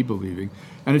to be believing.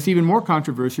 And it's even more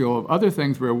controversial of other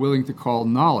things we're willing to call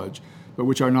knowledge, but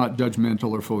which are not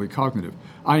judgmental or fully cognitive.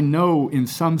 I know in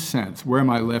some sense where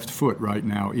my left foot right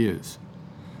now is,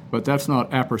 but that's not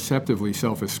apperceptively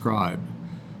self-ascribed.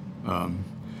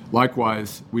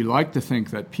 Likewise, we like to think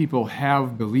that people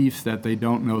have beliefs that they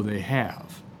don't know they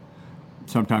have.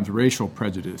 Sometimes racial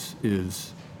prejudice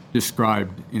is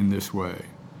described in this way.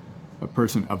 A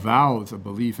person avows a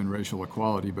belief in racial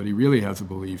equality, but he really has a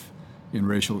belief in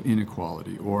racial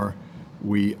inequality. Or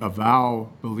we avow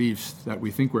beliefs that we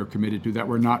think we're committed to that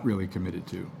we're not really committed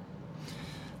to.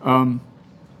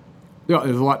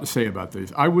 There's a lot to say about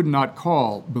these. I would not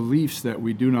call beliefs that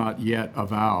we do not yet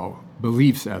avow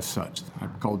beliefs as such.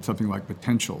 I'd call it something like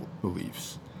potential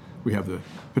beliefs. We have the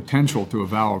potential to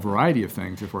avow a variety of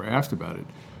things if we're asked about it.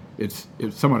 It's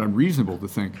somewhat unreasonable to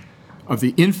think of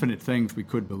the infinite things we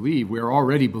could believe. We're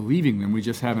already believing them, we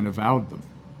just haven't avowed them.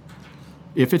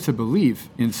 If it's a belief,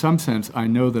 in some sense, I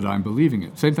know that I'm believing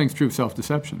it. Same thing's true of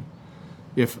self-deception.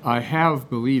 If I have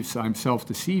beliefs I'm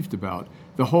self-deceived about,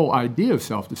 the whole idea of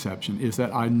self-deception is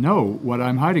that I know what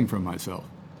I'm hiding from myself,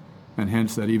 and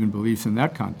hence that even beliefs in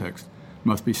that context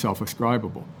must be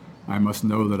self-ascribable. I must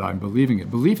know that I'm believing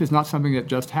it. Belief is not something that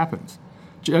just happens.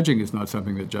 Judging is not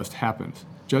something that just happens.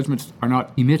 Judgments are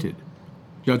not emitted.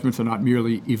 Judgments are not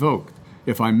merely evoked.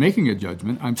 If I'm making a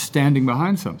judgment, I'm standing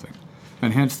behind something.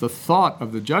 And hence the thought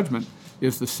of the judgment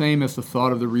is the same as the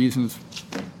thought of the reasons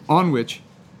on which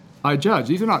I judge.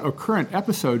 These are not occurrent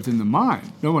episodes in the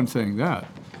mind. No one's saying that.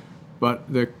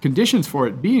 But the conditions for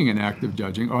it being an act of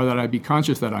judging are that I be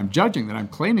conscious that I'm judging, that I'm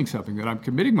claiming something, that I'm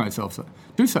committing myself to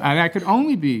do so. And I could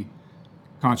only be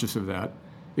conscious of that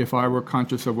if I were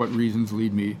conscious of what reasons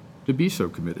lead me to be so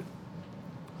committed.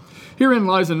 Herein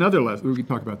lies another lesson. We can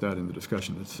talk about that in the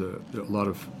discussion. It's a lot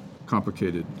of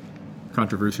complicated,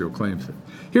 controversial claims there.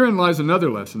 Herein lies another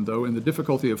lesson, though, in the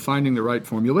difficulty of finding the right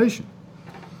formulation.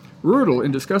 Rödel,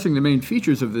 in discussing the main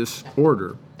features of this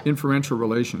order, inferential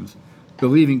relations,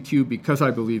 believing Q because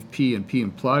I believe P and P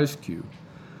implies Q,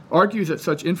 argues that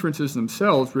such inferences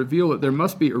themselves reveal that there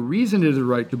must be a reason it is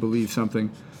right to believe something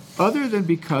other than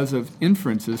because of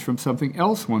inferences from something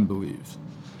else one believes.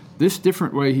 This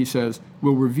different way, he says,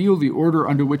 will reveal the order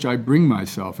under which I bring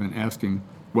myself in asking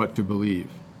what to believe.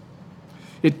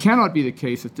 It cannot be the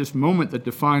case that this moment that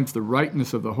defines the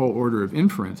rightness of the whole order of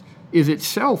inference is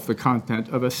itself the content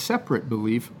of a separate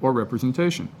belief or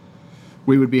representation.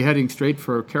 We would be heading straight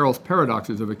for Carroll's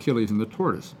paradoxes of Achilles and the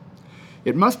tortoise.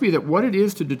 It must be that what it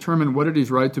is to determine what it is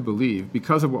right to believe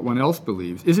because of what one else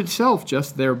believes is itself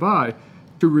just thereby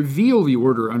to reveal the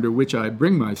order under which I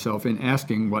bring myself in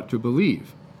asking what to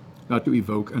believe, not to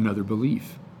evoke another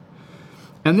belief.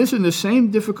 And this in the same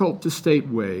difficult-to-state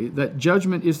way that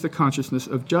judgment is the consciousness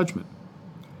of judgment.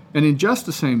 And in just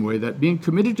the same way that being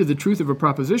committed to the truth of a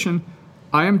proposition,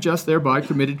 I am just thereby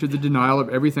committed to the denial of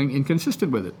everything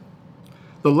inconsistent with it.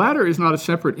 The latter is not a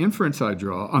separate inference I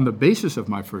draw on the basis of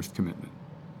my first commitment.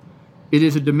 It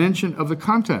is a dimension of the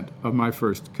content of my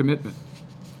first commitment.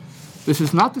 This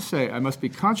is not to say I must be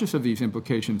conscious of these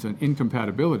implications and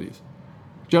incompatibilities,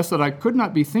 just that I could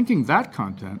not be thinking that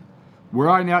content were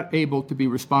I not able to be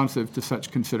responsive to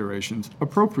such considerations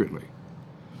appropriately.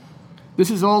 This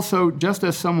is also just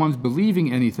as someone's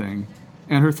believing anything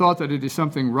and her thought that it is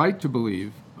something right to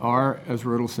believe are, as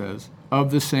Rödel says,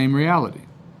 of the same reality.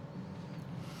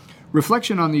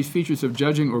 Reflection on these features of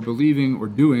judging or believing or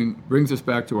doing brings us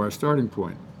back to our starting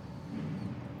point.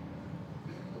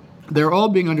 Their all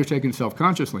being undertaken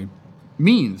self-consciously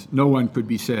means no one could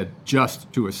be said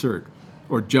just to assert,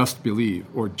 or just believe,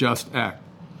 or just act.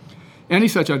 Any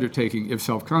such undertaking, if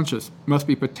self-conscious, must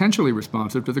be potentially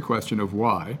responsive to the question of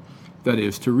why, that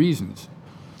is, to reasons.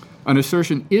 An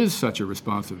assertion is such a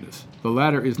responsiveness. The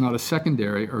latter is not a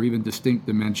secondary or even distinct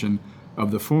dimension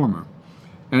of the former.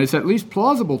 And it's at least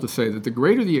plausible to say that the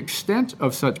greater the extent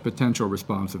of such potential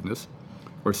responsiveness,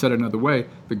 or said another way,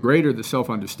 the greater the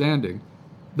self-understanding,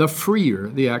 the freer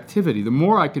the activity, the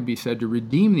more I can be said to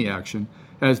redeem the action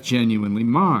as genuinely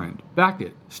mine, back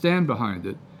it, stand behind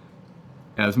it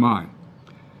as mine.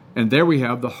 And there we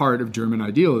have the heart of German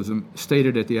idealism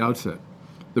stated at the outset,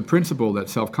 the principle that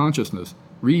self-consciousness,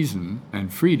 reason,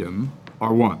 and freedom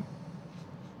are one.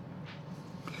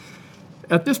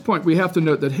 At this point, we have to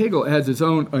note that Hegel adds his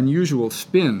own unusual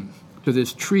spin to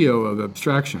this trio of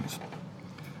abstractions.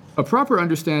 A proper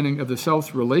understanding of the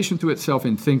self's relation to itself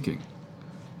in thinking,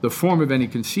 the form of any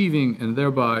conceiving and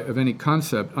thereby of any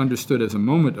concept understood as a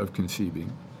moment of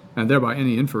conceiving, and thereby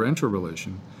any inferential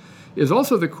relation, is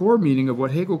also the core meaning of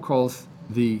what Hegel calls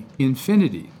the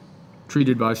infinity,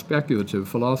 treated by speculative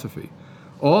philosophy,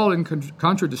 all in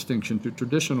contradistinction to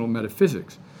traditional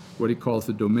metaphysics, what he calls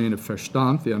the domain of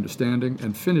Verstand, the understanding,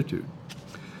 and finitude.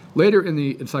 Later in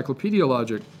the Encyclopedia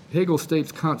Logic, Hegel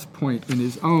states Kant's point in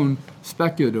his own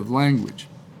speculative language.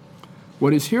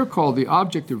 What is here called the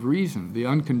object of reason, the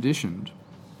unconditioned,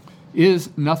 is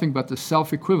nothing but the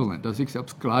self-equivalent, das Ich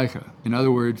selbst Gleiche. In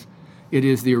other words, it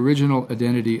is the original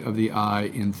identity of the I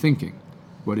in thinking.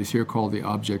 What is here called the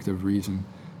object of reason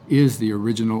is the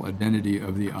original identity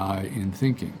of the I in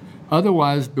thinking,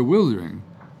 otherwise bewildering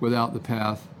without the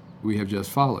path we have just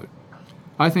followed.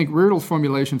 I think Rödel's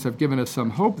formulations have given us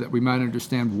some hope that we might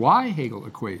understand why Hegel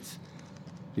equates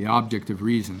the object of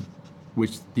reason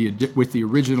with the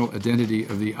original identity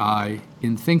of the I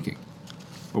in thinking,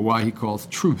 or why he calls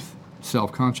truth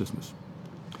self-consciousness.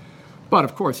 But,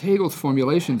 of course, Hegel's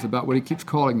formulations about what he keeps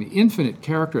calling the infinite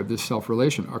character of this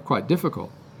self-relation are quite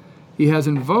difficult. He has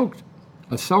invoked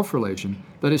a self-relation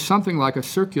that is something like a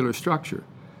circular structure,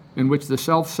 in which the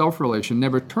self-self-relation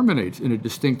never terminates in a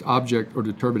distinct object or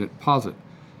determinate posit,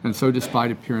 and so,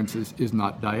 despite appearances, is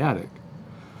not dyadic.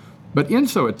 But in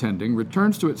so attending,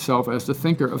 returns to itself as the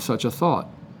thinker of such a thought.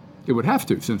 It would have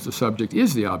to, since the subject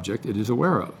is the object it is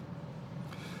aware of.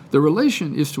 The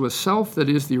relation is to a self that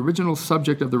is the original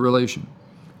subject of the relation,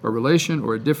 a relation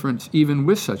or a difference even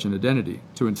with such an identity,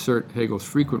 to insert Hegel's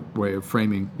frequent way of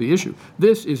framing the issue.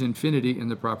 This is infinity in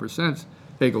the proper sense,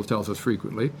 Hegel tells us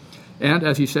frequently, and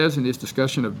as he says in his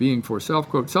discussion of being for self,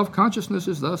 quote, self-consciousness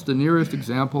is thus the nearest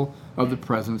example of the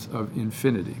presence of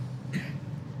infinity.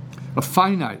 A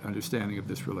finite understanding of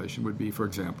this relation would be, for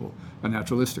example, a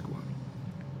naturalistic one.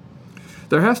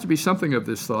 There has to be something of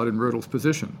this thought in Rödel's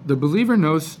position. The believer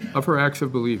knows of her acts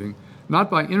of believing, not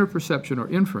by inner perception or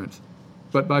inference,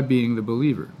 but by being the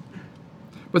believer.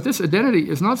 But this identity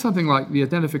is not something like the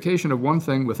identification of one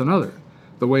thing with another,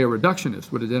 the way a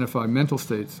reductionist would identify mental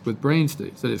states with brain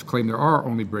states, that is, claim there are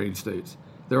only brain states.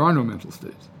 There are no mental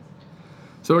states.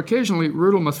 So occasionally,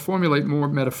 Rödel must formulate more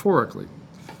metaphorically.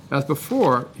 As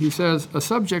before, he says, a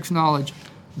subject's knowledge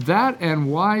that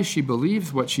and why she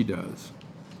believes what she does,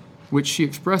 which she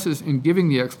expresses in giving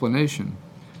the explanation,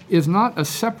 is not a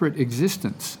separate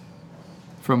existence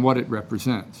from what it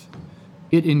represents.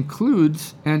 It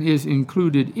includes and is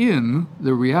included in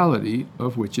the reality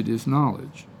of which it is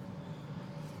knowledge.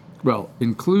 Well,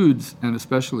 includes and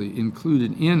especially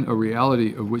included in a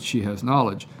reality of which she has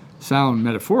knowledge sound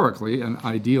metaphorically an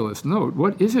idealist note.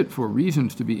 What is it for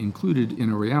reasons to be included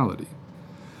in a reality?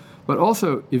 But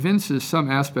also evinces some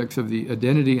aspects of the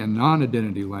identity and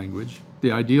non-identity language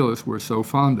the idealists were so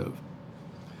fond of.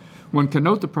 One can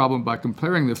note the problem by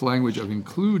comparing this language of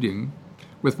including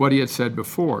with what he had said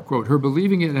before. Quote, her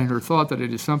believing it and her thought that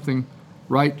it is something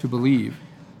right to believe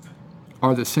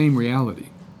are the same reality.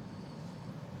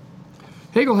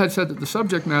 Hegel had said that the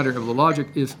subject matter of the logic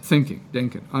is thinking,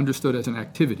 denken, understood as an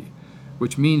activity,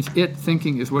 which means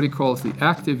thinking, is what he calls the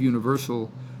active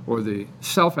universal, or the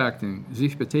self-acting,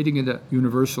 sich betätigende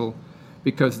universal,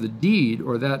 because the deed,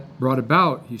 or that brought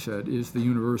about, he said, is the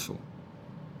universal.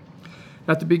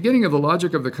 At the beginning of the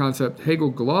logic of the concept,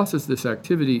 Hegel glosses this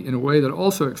activity in a way that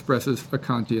also expresses a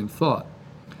Kantian thought.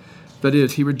 That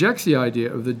is, he rejects the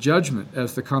idea of the judgment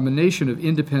as the combination of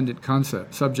independent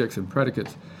concepts, subjects, and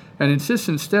predicates, and insists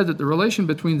instead that the relation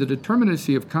between the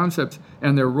determinacy of concepts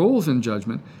and their roles in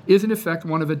judgment is in effect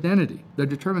one of identity. Their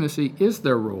determinacy is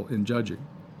their role in judging.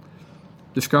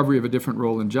 Discovery of a different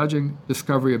role in judging,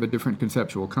 discovery of a different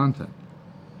conceptual content.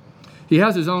 He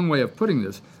has his own way of putting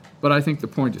this, but I think the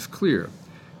point is clear.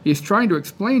 He is trying to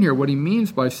explain here what he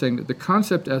means by saying that the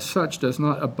concept as such does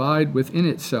not abide within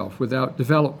itself without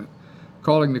development,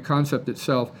 calling the concept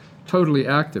itself totally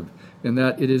active, in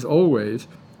that it is always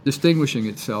distinguishing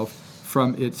itself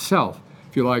from itself.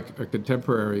 If you like a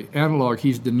contemporary analog,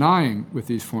 he's denying with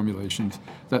these formulations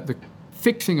that the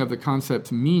fixing of the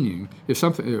concept's meaning is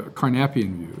something, a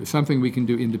Carnapian view, is something we can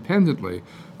do independently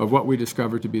of what we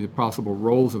discover to be the possible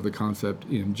roles of the concept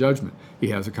in judgment. He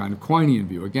has a kind of Quinean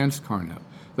view against Carnap,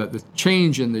 that the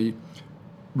change in the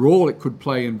role it could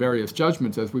play in various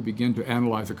judgments as we begin to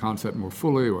analyze a concept more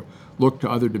fully or look to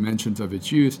other dimensions of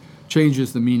its use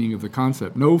changes the meaning of the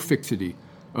concept. No fixity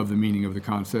of the meaning of the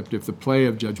concept if the play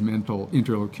of judgmental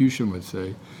interlocution, let's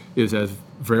say, is as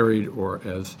varied or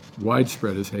as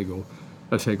widespread as Hegel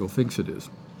thinks it is.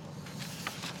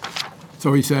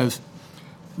 So he says,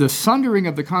 the sundering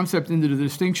of the concept into the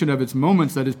distinction of its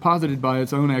moments that is posited by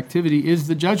its own activity is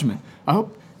the judgment. I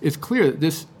hope it's clear that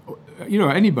this,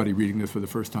 anybody reading this for the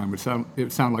first time would sound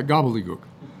like gobbledygook.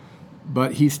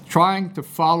 But he's trying to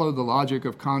follow the logic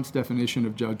of Kant's definition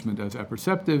of judgment as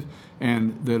apperceptive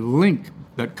and the link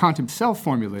that Kant himself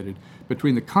formulated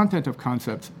between the content of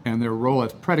concepts and their role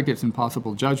as predicates in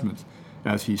possible judgments,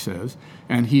 as he says.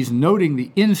 And he's noting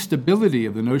the instability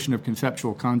of the notion of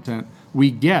conceptual content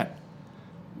we get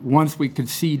once we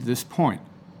concede this point.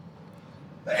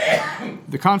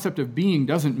 The concept of being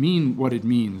doesn't mean what it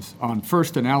means on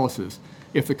first analysis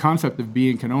if the concept of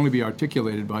being can only be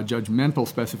articulated by judgmental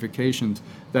specifications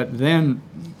that then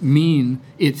mean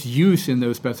its use in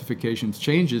those specifications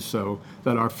changes so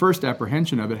that our first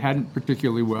apprehension of it hadn't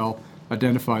particularly well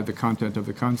identified the content of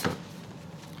the concept.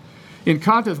 In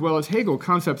Kant as well as Hegel,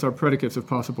 concepts are predicates of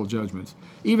possible judgments.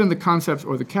 Even the concepts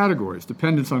or the categories,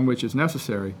 dependence on which is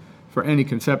necessary for any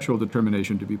conceptual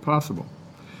determination to be possible.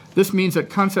 This means that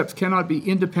concepts cannot be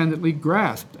independently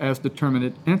grasped as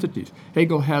determinate entities.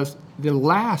 Hegel has the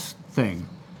last thing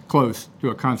close to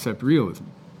a concept realism.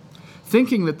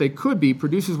 Thinking that they could be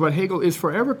produces what Hegel is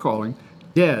forever calling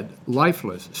dead,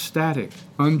 lifeless, static,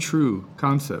 untrue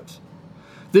concepts.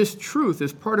 This truth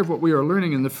is part of what we are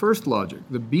learning in the first logic,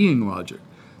 the being logic,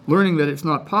 learning that it's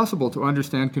not possible to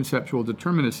understand conceptual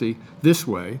determinacy this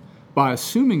way by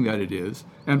assuming that it is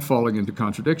and falling into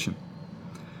contradiction.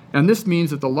 And this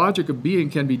means that the logic of being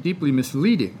can be deeply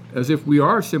misleading, as if we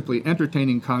are simply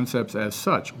entertaining concepts as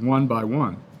such, one by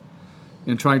one.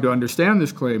 In trying to understand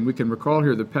this claim, we can recall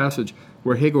here the passage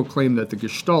where Hegel claimed that the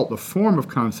Gestalt, the form of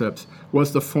concepts,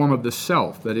 was the form of the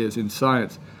self. That is, in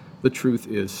science, the truth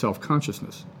is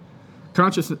self-consciousness.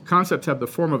 Concepts have the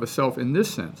form of a self in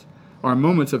this sense, are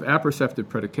moments of apperceptive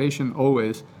predication,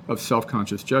 always of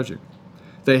self-conscious judging.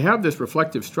 They have this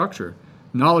reflective structure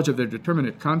knowledge of their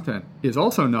determinate content is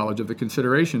also knowledge of the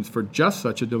considerations for just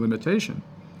such a delimitation.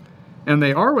 And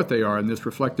they are what they are in this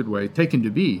reflected way, taken to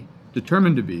be,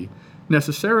 determined to be,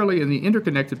 necessarily in the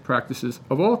interconnected practices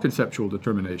of all conceptual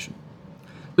determination.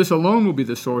 This alone will be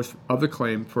the source of the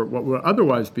claim for what will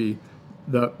otherwise be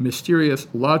the mysterious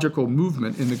logical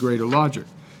movement in the greater logic,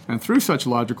 and through such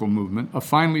logical movement, a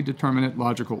finely determinate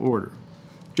logical order.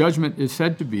 Judgment is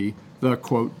said to be the,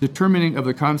 quote, determining of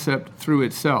the concept through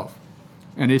itself,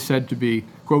 and is said to be,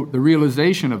 quote, the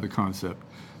realization of the concept,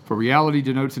 for reality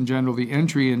denotes in general the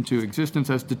entry into existence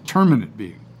as determinate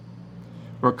being,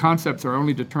 where concepts are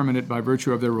only determinate by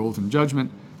virtue of their roles in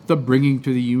judgment, the bringing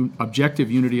to the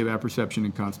objective unity of apperception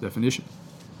in Kant's definition.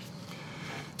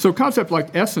 So a concept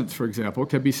like essence, for example,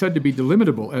 can be said to be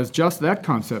delimitable as just that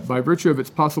concept by virtue of its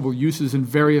possible uses in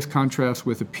various contrasts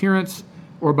with appearance,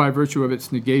 or by virtue of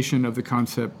its negation of the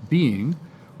concept being,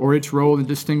 or its role in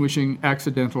distinguishing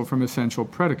accidental from essential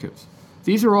predicates.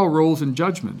 These are all roles in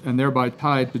judgment, and thereby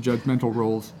tied to judgmental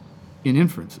roles in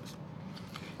inferences.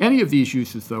 Any of these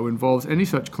uses, though, involves any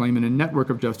such claim in a network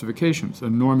of justifications, a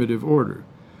normative order.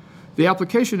 The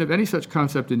application of any such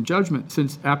concept in judgment,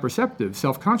 since apperceptive,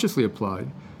 self-consciously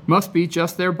applied, must be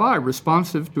just thereby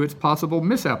responsive to its possible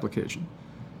misapplication,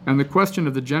 and the question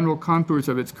of the general contours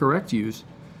of its correct use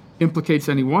implicates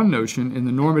any one notion in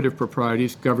the normative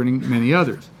proprieties governing many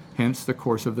others, hence the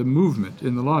course of the movement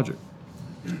in the logic.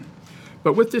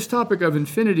 But with this topic of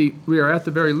infinity, we are at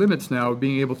the very limits now of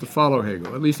being able to follow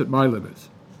Hegel, at least at my limits.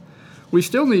 We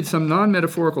still need some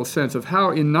non-metaphorical sense of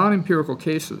how, in non-empirical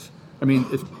cases, I mean,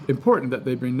 it's important that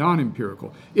they be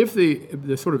non-empirical. If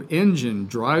the sort of engine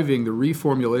driving the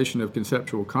reformulation of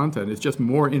conceptual content is just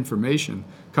more information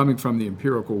coming from the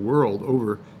empirical world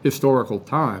over historical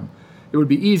time, it would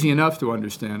be easy enough to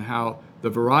understand how the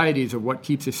varieties of what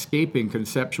keeps escaping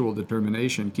conceptual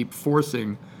determination keep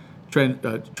forcing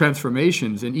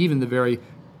transformations in even the very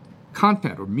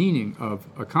content or meaning of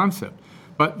a concept.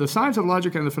 But the science of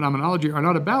logic and the phenomenology are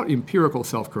not about empirical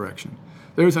self-correction.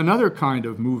 There's another kind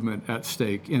of movement at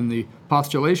stake in the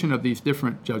postulation of these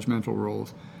different judgmental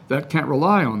roles that can't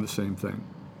rely on the same thing.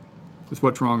 That's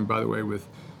what's wrong, by the way, with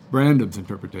Brandon's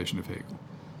interpretation of Hegel.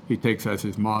 He takes as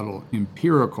his model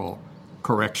empirical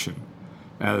correction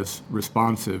as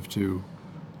responsive to,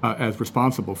 as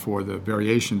responsible for the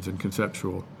variations in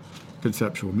conceptual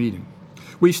meaning.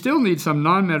 We still need some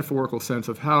non-metaphorical sense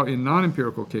of how, in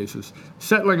non-empirical cases,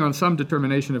 settling on some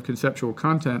determination of conceptual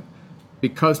content,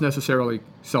 because necessarily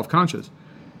self-conscious,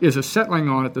 is a settling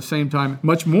on at the same time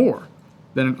much more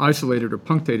than an isolated or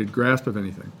punctated grasp of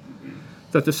anything.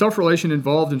 That the self-relation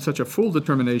involved in such a full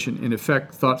determination, in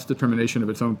effect, thought's determination of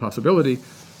its own possibility,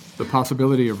 the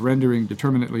possibility of rendering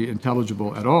determinately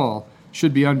intelligible at all,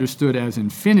 should be understood as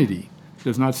infinity,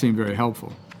 does not seem very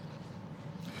helpful.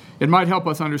 It might help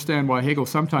us understand why Hegel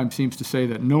sometimes seems to say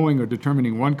that knowing or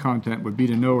determining one content would be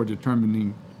to know or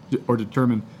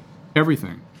determine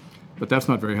everything, but that's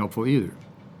not very helpful either.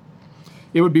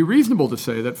 It would be reasonable to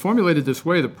say that, formulated this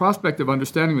way, the prospect of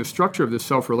understanding the structure of this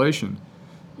self-relation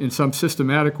in some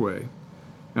systematic way,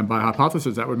 and by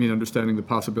hypothesis that would mean understanding the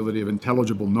possibility of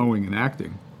intelligible knowing and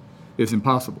acting, is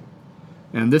impossible.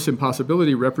 And this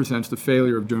impossibility represents the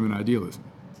failure of German idealism.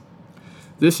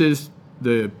 This is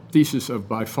the thesis of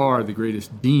by far the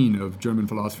greatest dean of German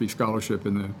philosophy scholarship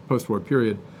in the post-war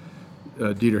period,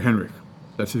 Dieter Henrich.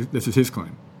 This is his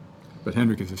claim. But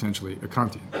Henrich is essentially a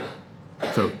Kantian.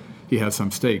 So he has some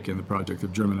stake in the project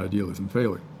of German idealism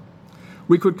failing.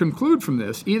 We could conclude from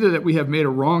this either that we have made a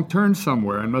wrong turn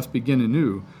somewhere and must begin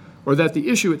anew, or that the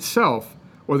issue itself,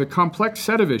 or the complex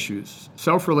set of issues,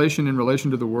 self-relation in relation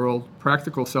to the world,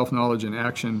 practical self-knowledge and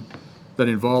action that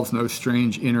involves no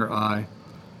strange inner I,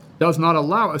 does not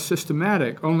allow a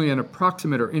systematic, only an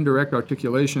approximate or indirect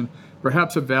articulation,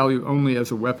 perhaps of value only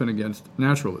as a weapon against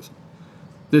naturalism.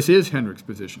 This is Henrich's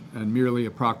position, and merely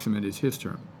approximate is his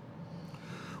term.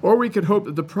 Or we could hope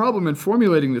that the problem in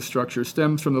formulating this structure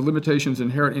stems from the limitations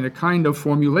inherent in a kind of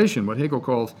formulation, what Hegel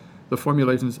calls the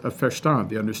formulations of Verstand,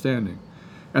 the understanding,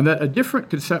 and that a different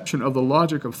conception of the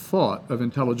logic of thought, of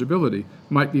intelligibility,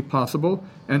 might be possible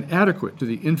and adequate to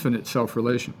the infinite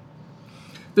self-relation.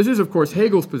 This is, of course,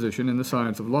 Hegel's position in the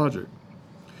science of logic.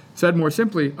 Said more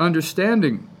simply,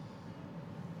 understanding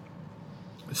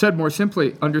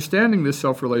this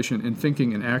self-relation in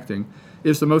thinking and acting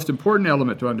is the most important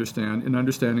element to understand in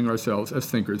understanding ourselves as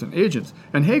thinkers and agents.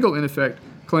 And Hegel, in effect,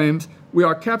 claims we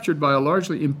are captured by a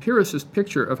largely empiricist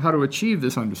picture of how to achieve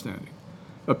this understanding,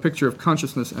 a picture of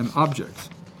consciousness and objects.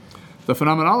 The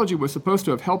phenomenology was supposed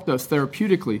to have helped us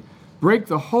therapeutically break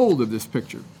the hold of this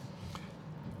picture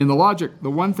In the logic,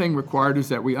 the one thing required is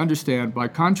that we understand, by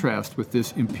contrast with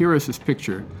this empiricist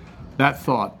picture, that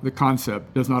thought, the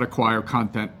concept, does not acquire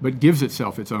content, but gives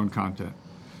itself its own content.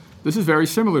 This is very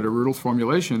similar to Rödel's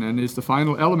formulation and is the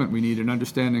final element we need in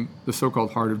understanding the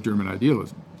so-called heart of German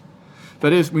idealism.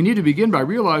 That is, we need to begin by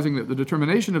realizing that the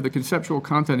determination of the conceptual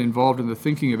content involved in the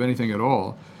thinking of anything at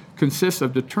all consists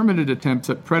of determinate attempts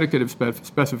at predicative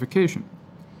specification.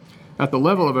 At the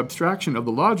level of abstraction of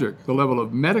the logic, the level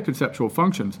of metaconceptual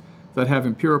functions that have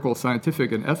empirical,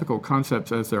 scientific, and ethical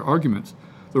concepts as their arguments,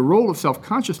 the role of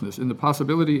self-consciousness in the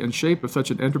possibility and shape of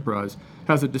such an enterprise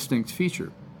has a distinct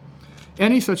feature.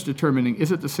 Any such determining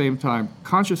is at the same time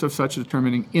conscious of such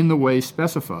determining in the way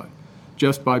specified,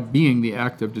 just by being the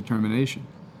act of determination.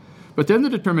 But then the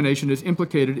determination is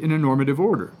implicated in a normative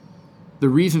order, the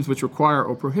reasons which require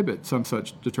or prohibit some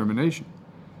such determination,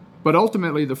 but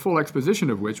ultimately the full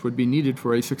exposition of which would be needed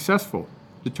for a successful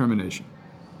determination.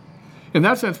 In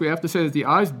that sense, we have to say that the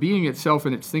I's being itself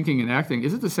in its thinking and acting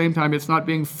is at the same time it's not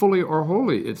being fully or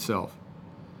wholly itself.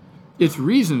 Its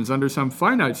reasons under some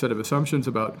finite set of assumptions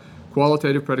about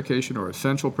qualitative predication or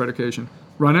essential predication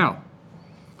run out.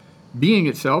 Being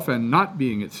itself and not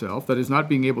being itself, that is, not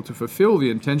being able to fulfill the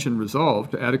intention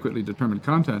resolved to adequately determine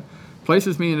content,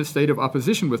 places me in a state of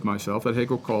opposition with myself that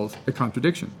Hegel calls a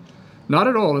contradiction. Not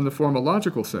at all in the formal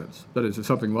logical sense, that is,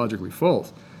 something logically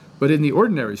false, but in the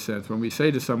ordinary sense when we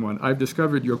say to someone, I've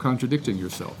discovered you're contradicting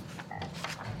yourself.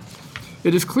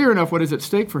 It is clear enough what is at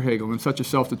stake for Hegel in such a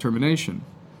self-determination,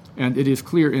 and it is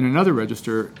clear in another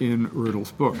register in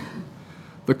Rödel's book.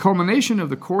 The culmination of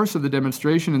the course of the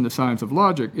demonstration in the science of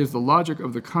logic is the logic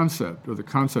of the concept, or the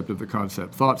concept of the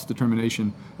concept, thought's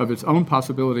determination of its own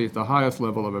possibility at the highest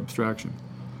level of abstraction,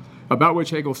 about which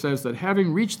Hegel says that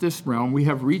having reached this realm, we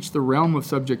have reached the realm of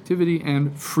subjectivity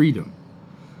and freedom.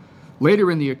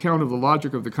 Later in the account of the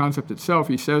logic of the concept itself,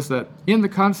 he says that in the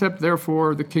concept,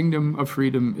 therefore, the kingdom of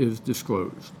freedom is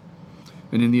disclosed.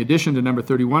 And in the addition to number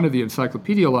 31 of the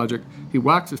Encyclopedia Logic, he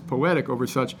waxes poetic over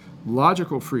such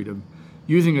logical freedom,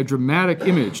 using a dramatic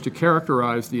image to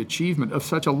characterize the achievement of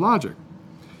such a logic.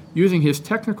 Using his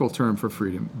technical term for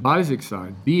freedom,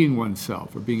 Beisigsein, being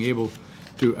oneself, or being able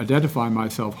to identify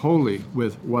myself wholly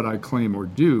with what I claim or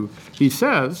do, he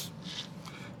says,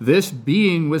 this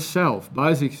being with self,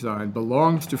 Beisigsein,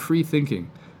 belongs to free thinking,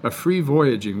 a free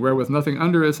voyaging, wherewith nothing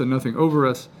under us and nothing over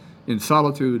us, in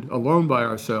solitude, alone by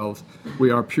ourselves, we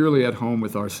are purely at home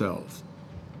with ourselves.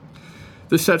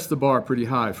 This sets the bar pretty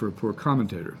high for a poor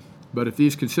commentator. But if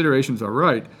these considerations are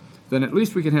right, then at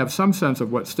least we can have some sense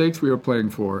of what stakes we are playing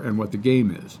for and what the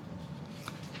game is.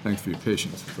 Thanks for your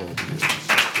patience with all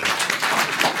of you.